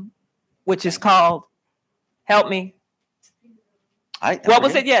film, which is called, help me. What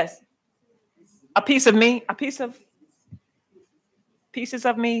was it? Yes. A Piece of Me, Pieces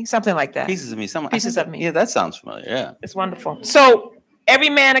of Me, something like that. Pieces of Me. Pieces of Me. Yeah, that sounds familiar. Yeah. It's wonderful. So Every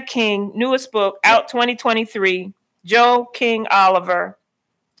Man a King, newest book, out 2023. Joe King Oliver,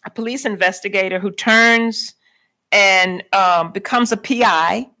 a police investigator who turns and becomes a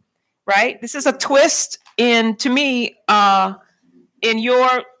PI, right? This is a twist to me, in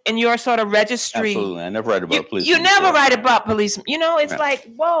your sort of registry. Absolutely. I never write about police. You never write about police. You know, it's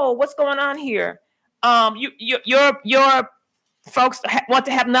like, whoa, what's going on here? Your folks want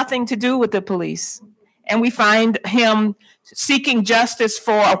to have nothing to do with the police. And we find him seeking justice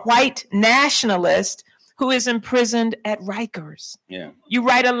for a white nationalist who is imprisoned at Rikers. Yeah. You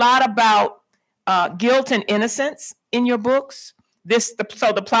write a lot about guilt and innocence in your books.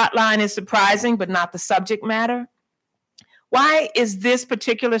 So the plot line is surprising, but not the subject matter. Why is this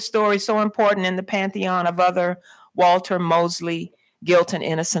particular story so important in the pantheon of other Walter Mosley guilt and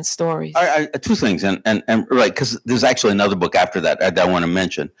innocence stories? Two things, and right, because there's actually another book after that I want to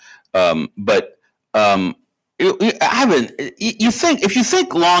mention. If you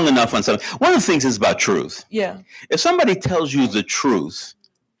think long enough on something, one of the things is about truth. Yeah. If somebody tells you the truth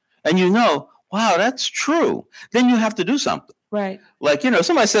and you know, wow, that's true, then you have to do something. Right. Like, you know,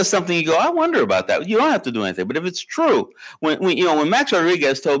 somebody says something, you go, I wonder about that. You don't have to do anything. But if it's true, when Max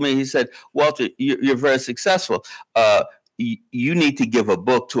Rodriguez told me, he said, Walter, you're very successful. You need to give a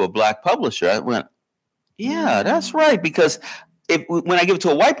book to a black publisher. I went, yeah, that's right. Because when I give it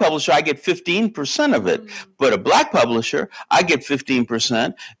to a white publisher, I get 15% of it. But a black publisher, I get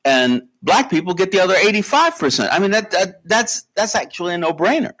 15%, and black people get the other 85%. I mean, that's actually a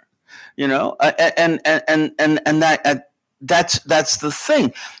no-brainer, you know. That's the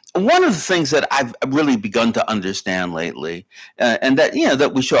thing. One of the things that I've really begun to understand lately, and that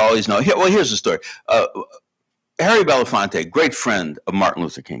that we should always know. Here's the story. Harry Belafonte, great friend of Martin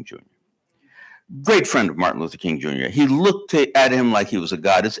Luther King Jr. Great friend of Martin Luther King Jr. He looked at him like he was a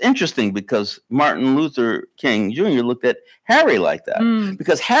god. It's interesting because Martin Luther King Jr. looked at Harry like that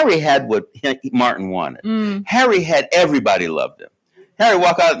because Harry had what Martin wanted. Harry had everybody loved him. Harry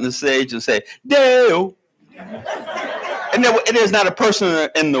walk out on the stage and say, "Dale," and there's not a person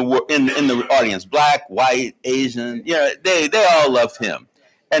in the audience, black, white, Asian. They all loved him,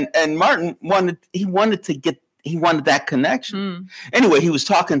 and Martin wanted that connection. Anyway, he was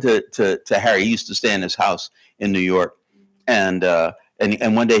talking to Harry. He used to stay in his house in New York, and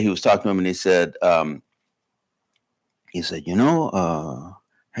one day he was talking to him, and he said,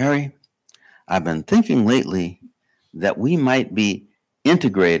 Harry, I've been thinking lately that we might be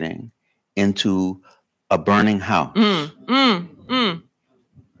integrating into a burning house.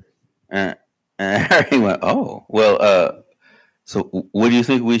 And Harry went, oh, well, so what do you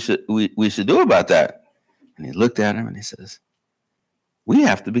think we should do about that? And he looked at him and he says, we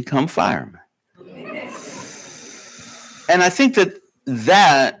have to become firemen. And I think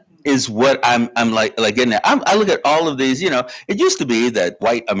that is what I'm like in there. I look at all of these, it used to be that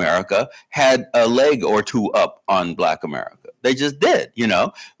white America had a leg or two up on black America. They just did,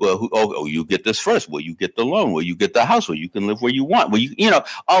 well, you get this first. Well, you get the loan. Well, you get the house. Well, you can live where you want. Well,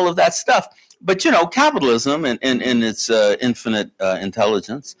 all of that stuff. But, capitalism and its infinite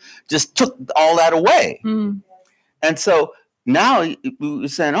intelligence just took all that away. Mm. And so now we're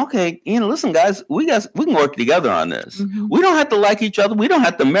saying, okay, listen, guys, we can work together on this. Mm-hmm. We don't have to like each other. We don't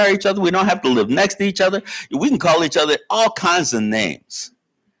have to marry each other. We don't have to live next to each other. We can call each other all kinds of names.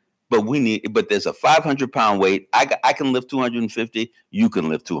 But there's a 500-pound weight. I can lift 250. You can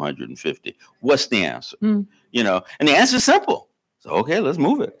lift 250. What's the answer? Mm. And the answer is simple. So, okay, let's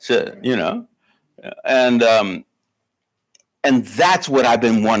move it. Sure, and that's what I've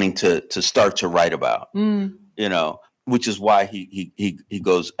been wanting to start to write about. Mm. Which is why he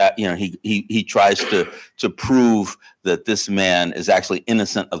goes, he tries to prove that this man is actually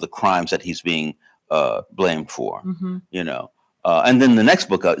innocent of the crimes that he's being blamed for. Mm-hmm. And then the next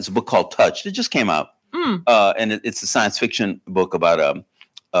book is a book called Touched. It just came out, and it's a science fiction book about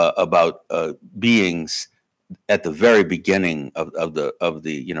beings at the very beginning of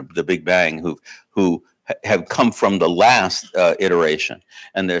the Big Bang who have come from the last iteration,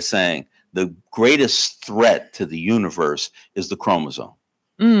 and they're saying the greatest threat to the universe is the chromosome.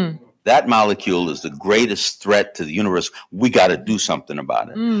 Mm. That molecule is the greatest threat to the universe. We got to do something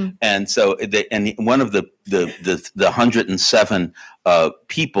about it. Mm. And so, one of the 107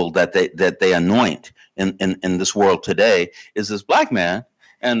 people that they anoint in this world today is this black man,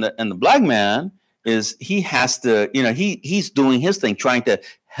 and the black man he has to, he's doing his thing, trying to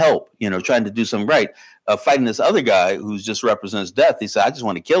help, trying to do something right. Fighting this other guy who just represents death. He said, "I just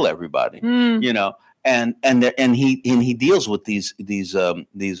want to kill everybody," and he deals with these white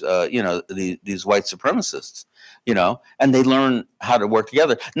supremacists, and they learn how to work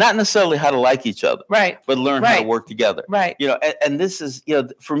together, not necessarily how to like each other, right? But learn how to work together, right? And this is,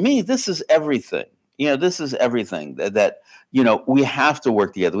 for me, this is everything. This is everything that we have to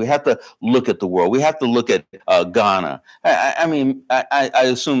work together. We have to look at the world. We have to look at Ghana. I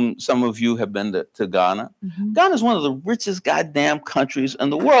assume some of you have been to Ghana. Mm-hmm. Ghana is one of the richest goddamn countries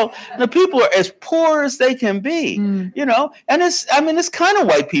in the world. And the people are as poor as they can be, and it's kind of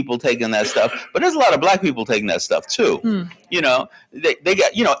white people taking that stuff, but there's a lot of black people taking that stuff too. Mm. They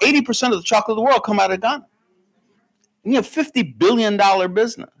got, 80% of the chocolate of the world come out of Ghana. $50 billion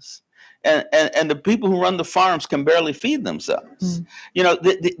business. And the people who run the farms can barely feed themselves.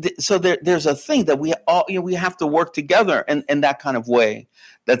 Mm. So there's a thing that we have to work together in that kind of way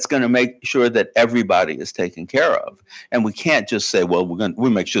that's going to make sure that everybody is taken care of. And we can't just say, well, we'll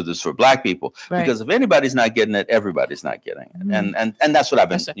make sure this is for black people, right. Because if anybody's not getting it, everybody's not getting it. Mm. And that's what I've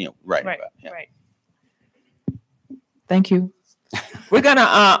been writing about. Yeah. Right. Thank you. We're going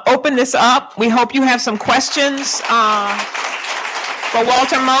to open this up. We hope you have some questions. For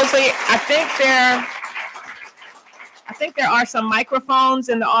Walter Mosley, I think there are some microphones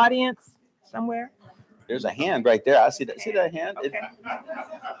in the audience somewhere. There's a hand right there. I see that. See that hand? Okay.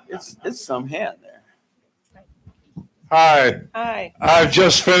 It's some hand there. Hi. Hi. I've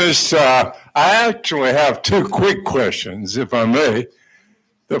just finished. I actually have two quick questions, if I may.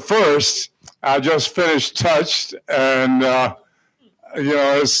 The first, I just finished Touched, and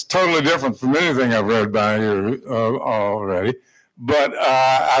it's totally different from anything I've read by you already. But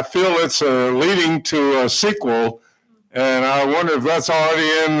I feel it's leading to a sequel, and I wonder if that's already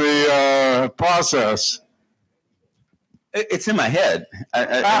in the process. It's in my head.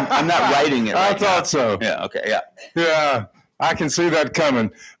 I'm not writing it. I thought so. Yeah. Okay. Yeah. Yeah, I can see that coming.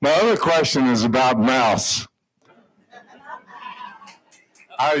 My other question is about Mouse.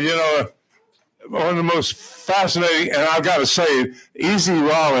 One of the most fascinating, and I've got to say, Easy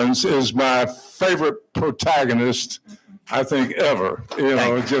Rawlins is my favorite protagonist, I think, ever. I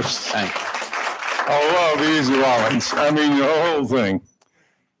love Easy Rawlins. The whole thing.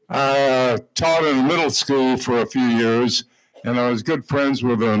 I taught in middle school for a few years, and I was good friends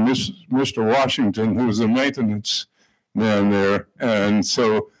with Mr. Washington, who was a maintenance man there. And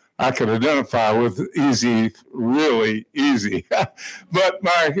so I could identify with Easy really easy. But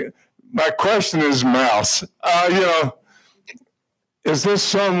my question is Mouse. Is this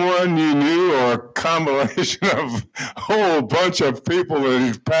someone you knew, or a combination of a whole bunch of people that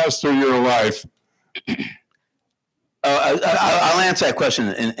have passed through your life? I'll answer that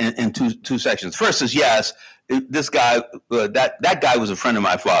question in two sections. First is yes, this guy, that guy was a friend of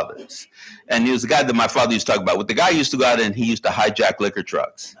my father's, and he was the guy that my father used to talk about. With the guy used to go out and he used to hijack liquor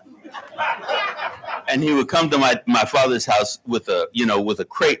trucks, and he would come to my father's house with a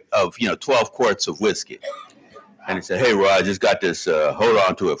crate of 12 quarts of whiskey. And he said, "Hey, Roy, I just got this. Hold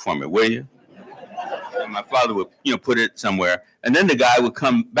on to it for me, will you?" And my father would, put it somewhere. And then the guy would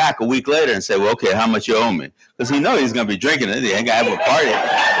come back a week later and say, "Well, okay, how much you owe me?" Because he knows he's going to be drinking it. He ain't going to have a party,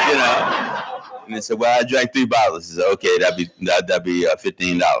 And he said, "Well, I drank 3 bottles." He said, "Okay, that'd be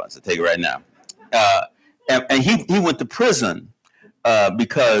 $15. I'll take it right now." And he went to prison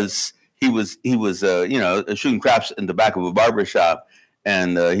because he was shooting craps in the back of a barber shop.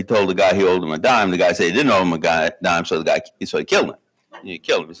 And he told the guy he owed him a dime. The guy said he didn't owe him a dime, so he killed him. He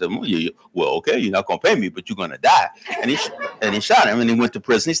killed him. He said, "Well, okay, you're not going to pay me, but you're going to die." And he shot him, and he went to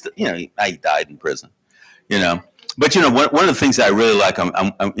prison. He died in prison. But one of the things that I really like, I'm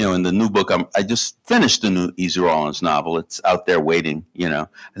in the new book, I just finished the new Easy Rawlins novel. It's out there waiting. I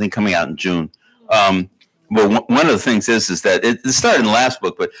think coming out in June. But one of the things is that it started in the last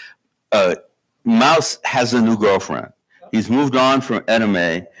book, but Mouse has a new girlfriend. He's moved on from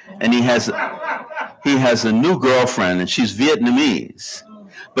Edame, and he has a new girlfriend, and she's Vietnamese.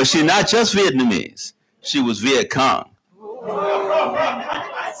 But she's not just Vietnamese. She was Viet Cong.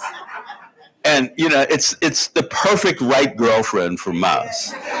 And it's the perfect right girlfriend for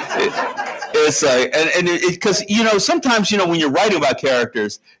Mouse. It's like, because sometimes when you're writing about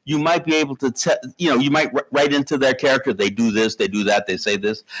characters, you might be able to you might write into their character. They do this, they do that, they say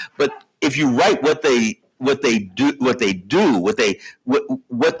this. But if you write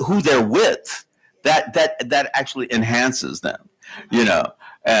who they're with, that actually enhances them.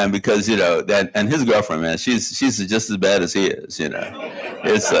 And because that, and his girlfriend, man, she's just as bad as he is.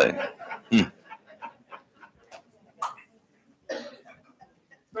 It's like.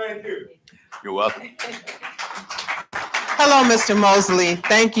 Thank you. You're welcome. Hello, Mr. Mosley.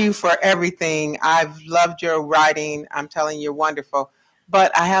 Thank you for everything. I've loved your writing. I'm telling you, you're wonderful.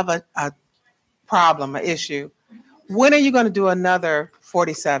 But I have a problem, an issue. When are you going to do another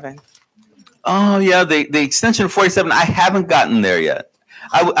 47? Oh, yeah, the extension of 47, I haven't gotten there yet.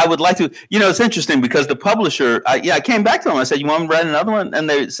 I would like to. It's interesting because the publisher, I came back to them. I said, "You want me to write another one?" And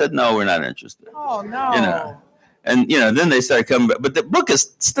they said, "No, we're not interested." Oh, no. And then they started coming back. But the book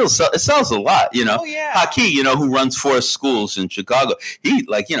is still it sells a lot. Oh, yeah. Haki, who runs 4 schools in Chicago, he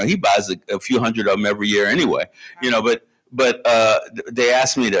buys a few hundred of them every year anyway. But they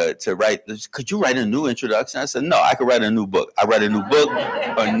asked me to write. Could you write a new introduction? I said, "No, I could write a new book. I write a new book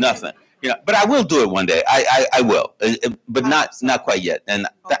or nothing." But I will do it one day. I will, but not quite yet. And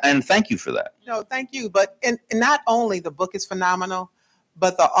thank you for that. No, thank you. But and not only the book is phenomenal,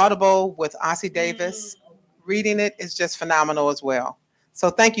 but the Audible with Ossie Davis, reading it is just phenomenal as well. So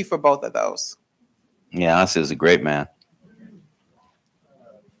thank you for both of those. Yeah, Ossie is a great man.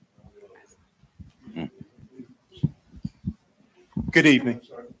 Good evening.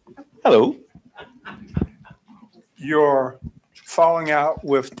 Hello. You're falling out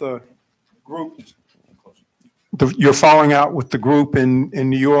with the group. You're falling out with the group in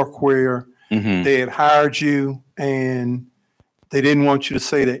New York where they had hired you and they didn't want you to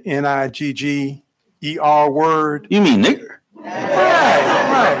say the Nigger word. You mean nigger?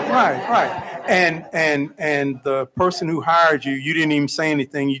 Right. And the person who hired you, you didn't even say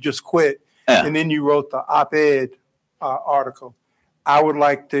anything. You just quit. Yeah. And then you wrote the op-ed article. I would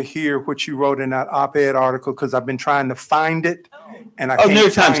like to hear what you wrote in that op-ed article because I've been trying to find it, and I can't. New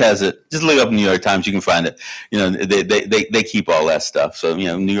York Times has it. Just look up New York Times. You can find it. They keep all that stuff. So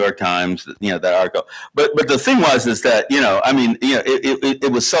New York Times, that article. But the thing was that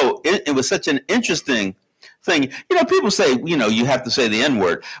it was such an interesting thing. People say you have to say the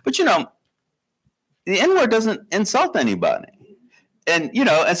N-word, but the N-word doesn't insult anybody. And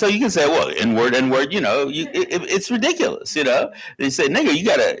and so you can say, well, N-word, it's ridiculous, They say, nigga,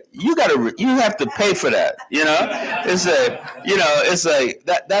 you have to pay for that,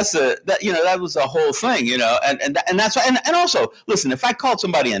 that was a whole thing, and that's why, and also, listen, if I called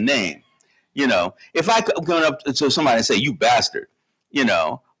somebody a name, if I go up to somebody and say, you bastard,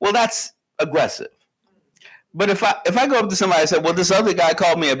 well, that's aggressive. But if I go up to somebody and say, well, this other guy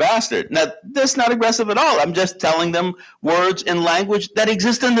called me a bastard. Now, that's not aggressive at all. I'm just telling them words in language that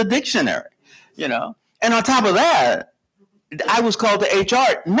exist in the dictionary, And on top of that, I was called to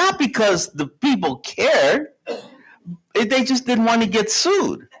HR, not because the people cared. They just didn't want to get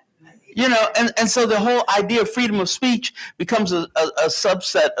sued, And so the whole idea of freedom of speech becomes a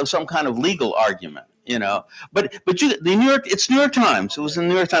subset of some kind of legal argument. But it's New York Times. It was in the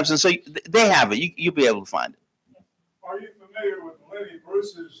New York Times, and so they have it. You'll be able to find it. Are you familiar with Lenny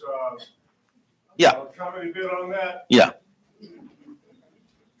Bruce's comedy bit on that? Yeah,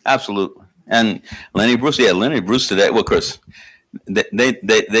 absolutely. And Lenny Bruce today. Well, of course,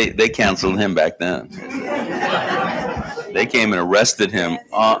 they canceled him back then. They came and arrested him.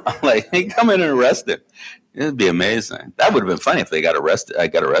 They come in and arrested him. It'd be amazing. That would have been funny if they got arrested. I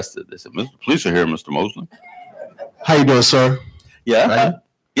got arrested. They said, "Police are here, Mr. Mosley." How you doing, sir? Yeah. Right?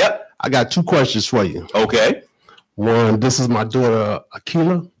 Yep. I got 2 questions for you. Okay. One, this is my daughter,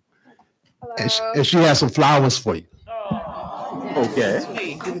 Akila, and she has some flowers for you. Okay.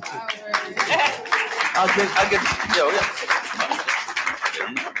 I'll get, yeah.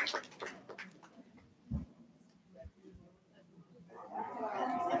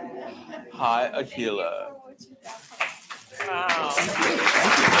 Hi, Akila. Wow. Thank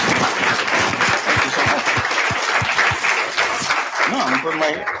you so much. No, I'm putting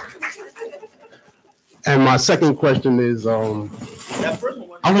my. And my second question is, I want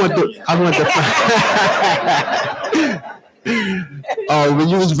to, when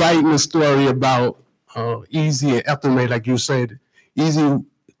you was writing the story about Easy and Ethel, like you said, Easy,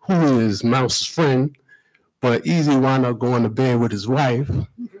 who is Mouse's friend, but Easy wound up going to bed with his wife.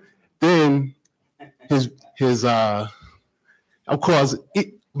 Then his of course,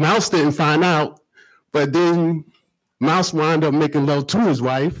 Mouse didn't find out, but then Mouse wound up making love to his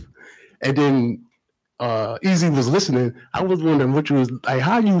wife, and then Easy was listening. I was wondering what you was like,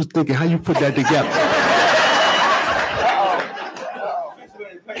 how you was thinking, how you put that together.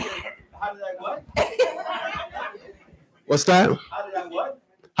 What's that? How did I what?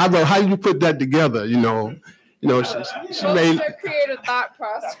 How you put that together? You know, she made creative thought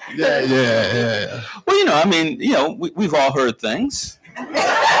process. Yeah. Well, I mean, we've all heard things.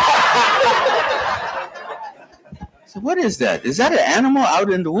 So what is that? Is that an animal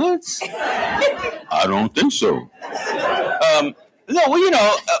out in the woods? I don't think so. No,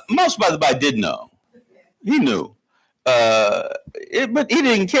 well, Mouse, by the by, did know. He knew. But he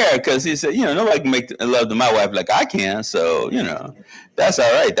didn't care because he said, nobody can make love to my wife like I can. So, that's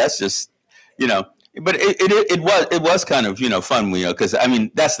all right. That's just, but it was kind of, fun, because I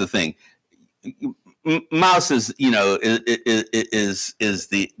mean, that's the thing. Mouse is, is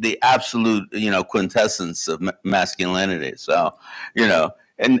the absolute, quintessence of masculinity. So,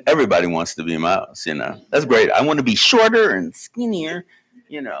 and everybody wants to be Mouse, That's great. I want to be shorter and skinnier,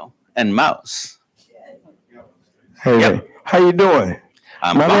 and Mouse. Hey, Yep. How you doing?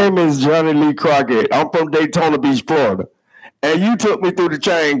 My name is Johnny Lee Crockett. I'm from Daytona Beach, Florida. And you took me through the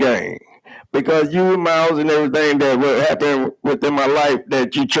chain gang because you, Miles, and everything that would happen within my life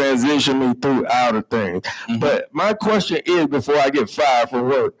that you transitioned me through out of things. Mm-hmm. But my question is, before I get fired from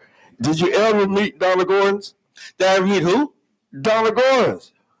work, did you ever meet Donald Goins? Did I ever meet who? Donald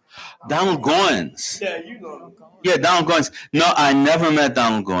Goins. Donald Goins. Yeah, you know. Yeah, Donald Goins. No, I never met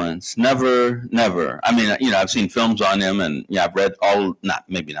Donald Goins. Never. I mean, I've seen films on him, and I've read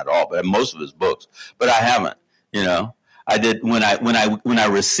maybe not all, but most of his books. But I haven't. I did when I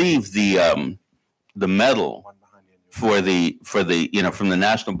received the medal for the from the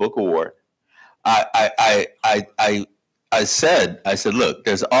National Book Award. I said, look,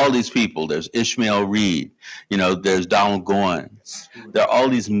 there's all these people. There's Ishmael Reed, there's Donald Goins. There are all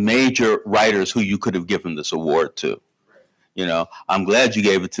these major writers who you could have given this award to. I'm glad you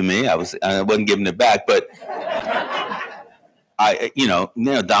gave it to me. I wasn't giving it back, but Donald,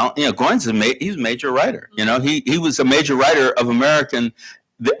 Goins he's a major writer. He was a major writer of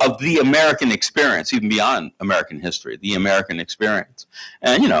the American experience, even beyond American history, the American experience.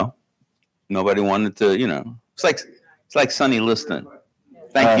 And nobody wanted to. It's like Sonny Liston.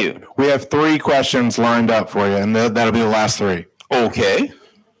 Thank you. We have 3 questions lined up for you, and that'll be the last 3. Okay.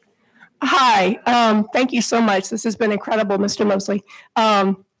 Hi. Thank you so much. This has been incredible, Mr. Mosley.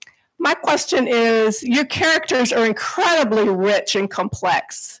 My question is, your characters are incredibly rich and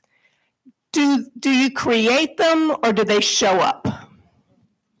complex. Do you create them or do they show up?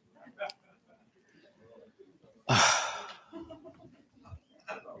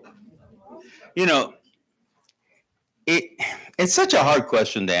 It's such a hard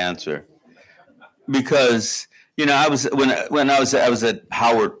question to answer because I was at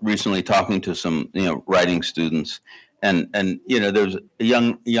Howard recently talking to some writing students, and there was a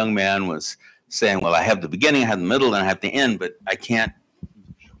young man was saying, well, I have the beginning, I have the middle, and I have the end, but I can't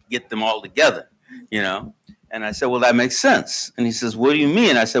get them all together, And I said, well, that makes sense. And he says, what do you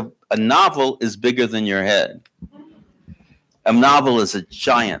mean? I said, a novel is bigger than your head. A novel is a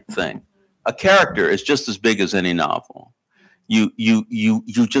giant thing. A character is just as big as any novel. You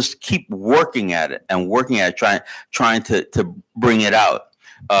just keep working at it and working at it, trying to bring it out.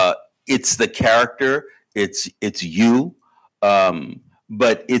 It's the character, it's you,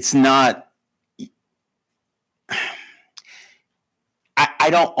 but it's not. I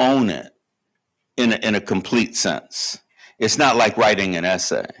don't own it in a complete sense. It's not like writing an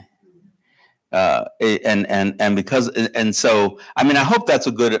essay. So I mean, I hope that's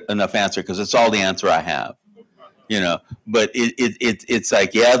a good enough answer because it's all the answer I have. But it's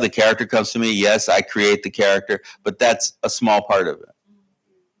like, yeah, the character comes to me. Yes, I create the character, but that's a small part of it.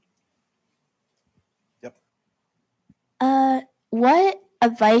 Yep. What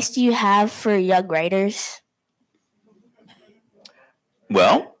advice do you have for young writers?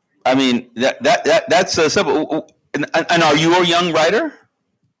 Well, I mean, that's a simple. And are you a young writer?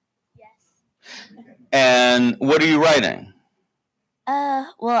 Yes. And what are you writing?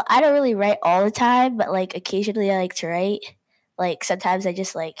 Well, I don't really write all the time, but like occasionally I like to write. Like sometimes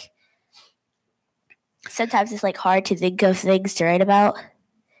sometimes it's like hard to think of things to write about.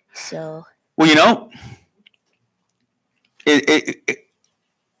 So. Well,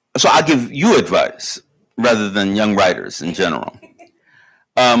 so I'll give you advice rather than young writers in general.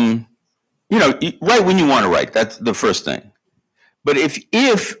 Write when you want to write. That's the first thing. But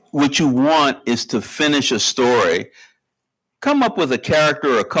if what you want is to finish a story, come up with a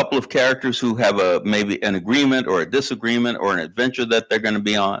character or a couple of characters who have maybe an agreement or a disagreement or an adventure that they're going to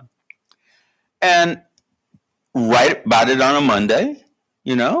be on, and write about it on a Monday.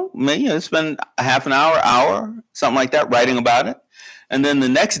 Spend a half an hour, something like that, writing about it, and then the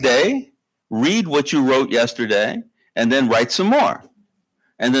next day read what you wrote yesterday, and then write some more,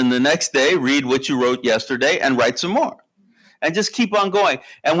 and then the next day read what you wrote yesterday and write some more. And just keep on going.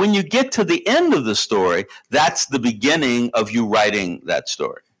 And when you get to the end of the story, that's the beginning of you writing that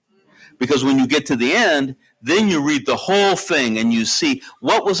story. Because when you get to the end, then you read the whole thing and you see,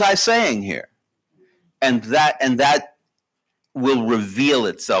 what was I saying here? And that will reveal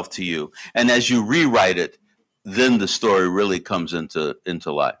itself to you. And as you rewrite it, then the story really comes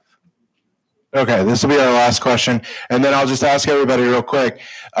into life. Okay, this will be our last question, and then I'll just ask everybody real quick.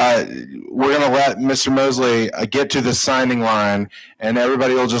 We're going to let Mr. Mosley get to the signing line, and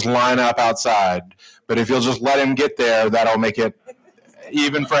everybody will just line up outside. But if you'll just let him get there, that'll make it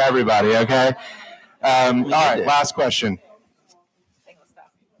even for everybody, okay? All right, last question.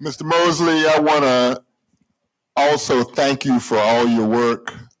 Mr. Mosley, I want to also thank you for all your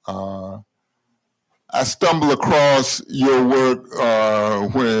work. I stumbled across your work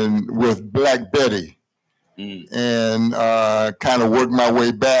with Black Betty, and kind of worked my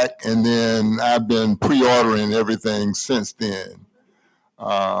way back, and then I've been pre-ordering everything since then.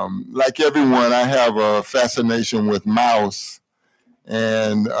 Like everyone, I have a fascination with Maus,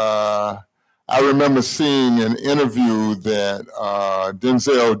 and I remember seeing an interview that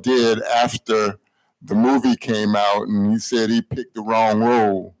Denzel did after the movie came out, and he said he picked the wrong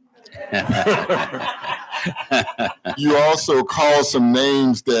role. You also call some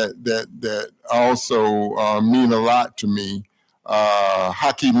names that also mean a lot to me.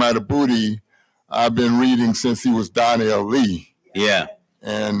 Haki Madhubuti, I've been reading since he was Donnell Lee. Yeah.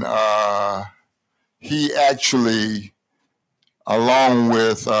 And he actually, along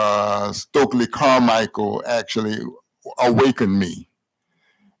with Stokely Carmichael, actually awakened me.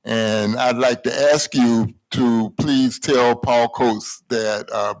 And I'd like to ask you to please tell Paul Coates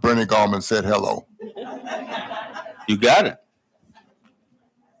that Bernie Gorman said hello. You got it.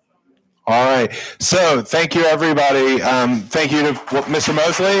 All right. So thank you, everybody. Thank you to Mr.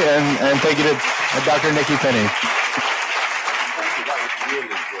 Mosley, and thank you to Dr. Nikky Finney.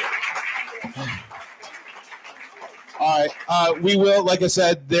 All right. We will, like I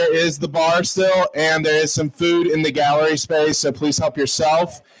said, there is the bar still, and there is some food in the gallery space, so please help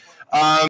yourself.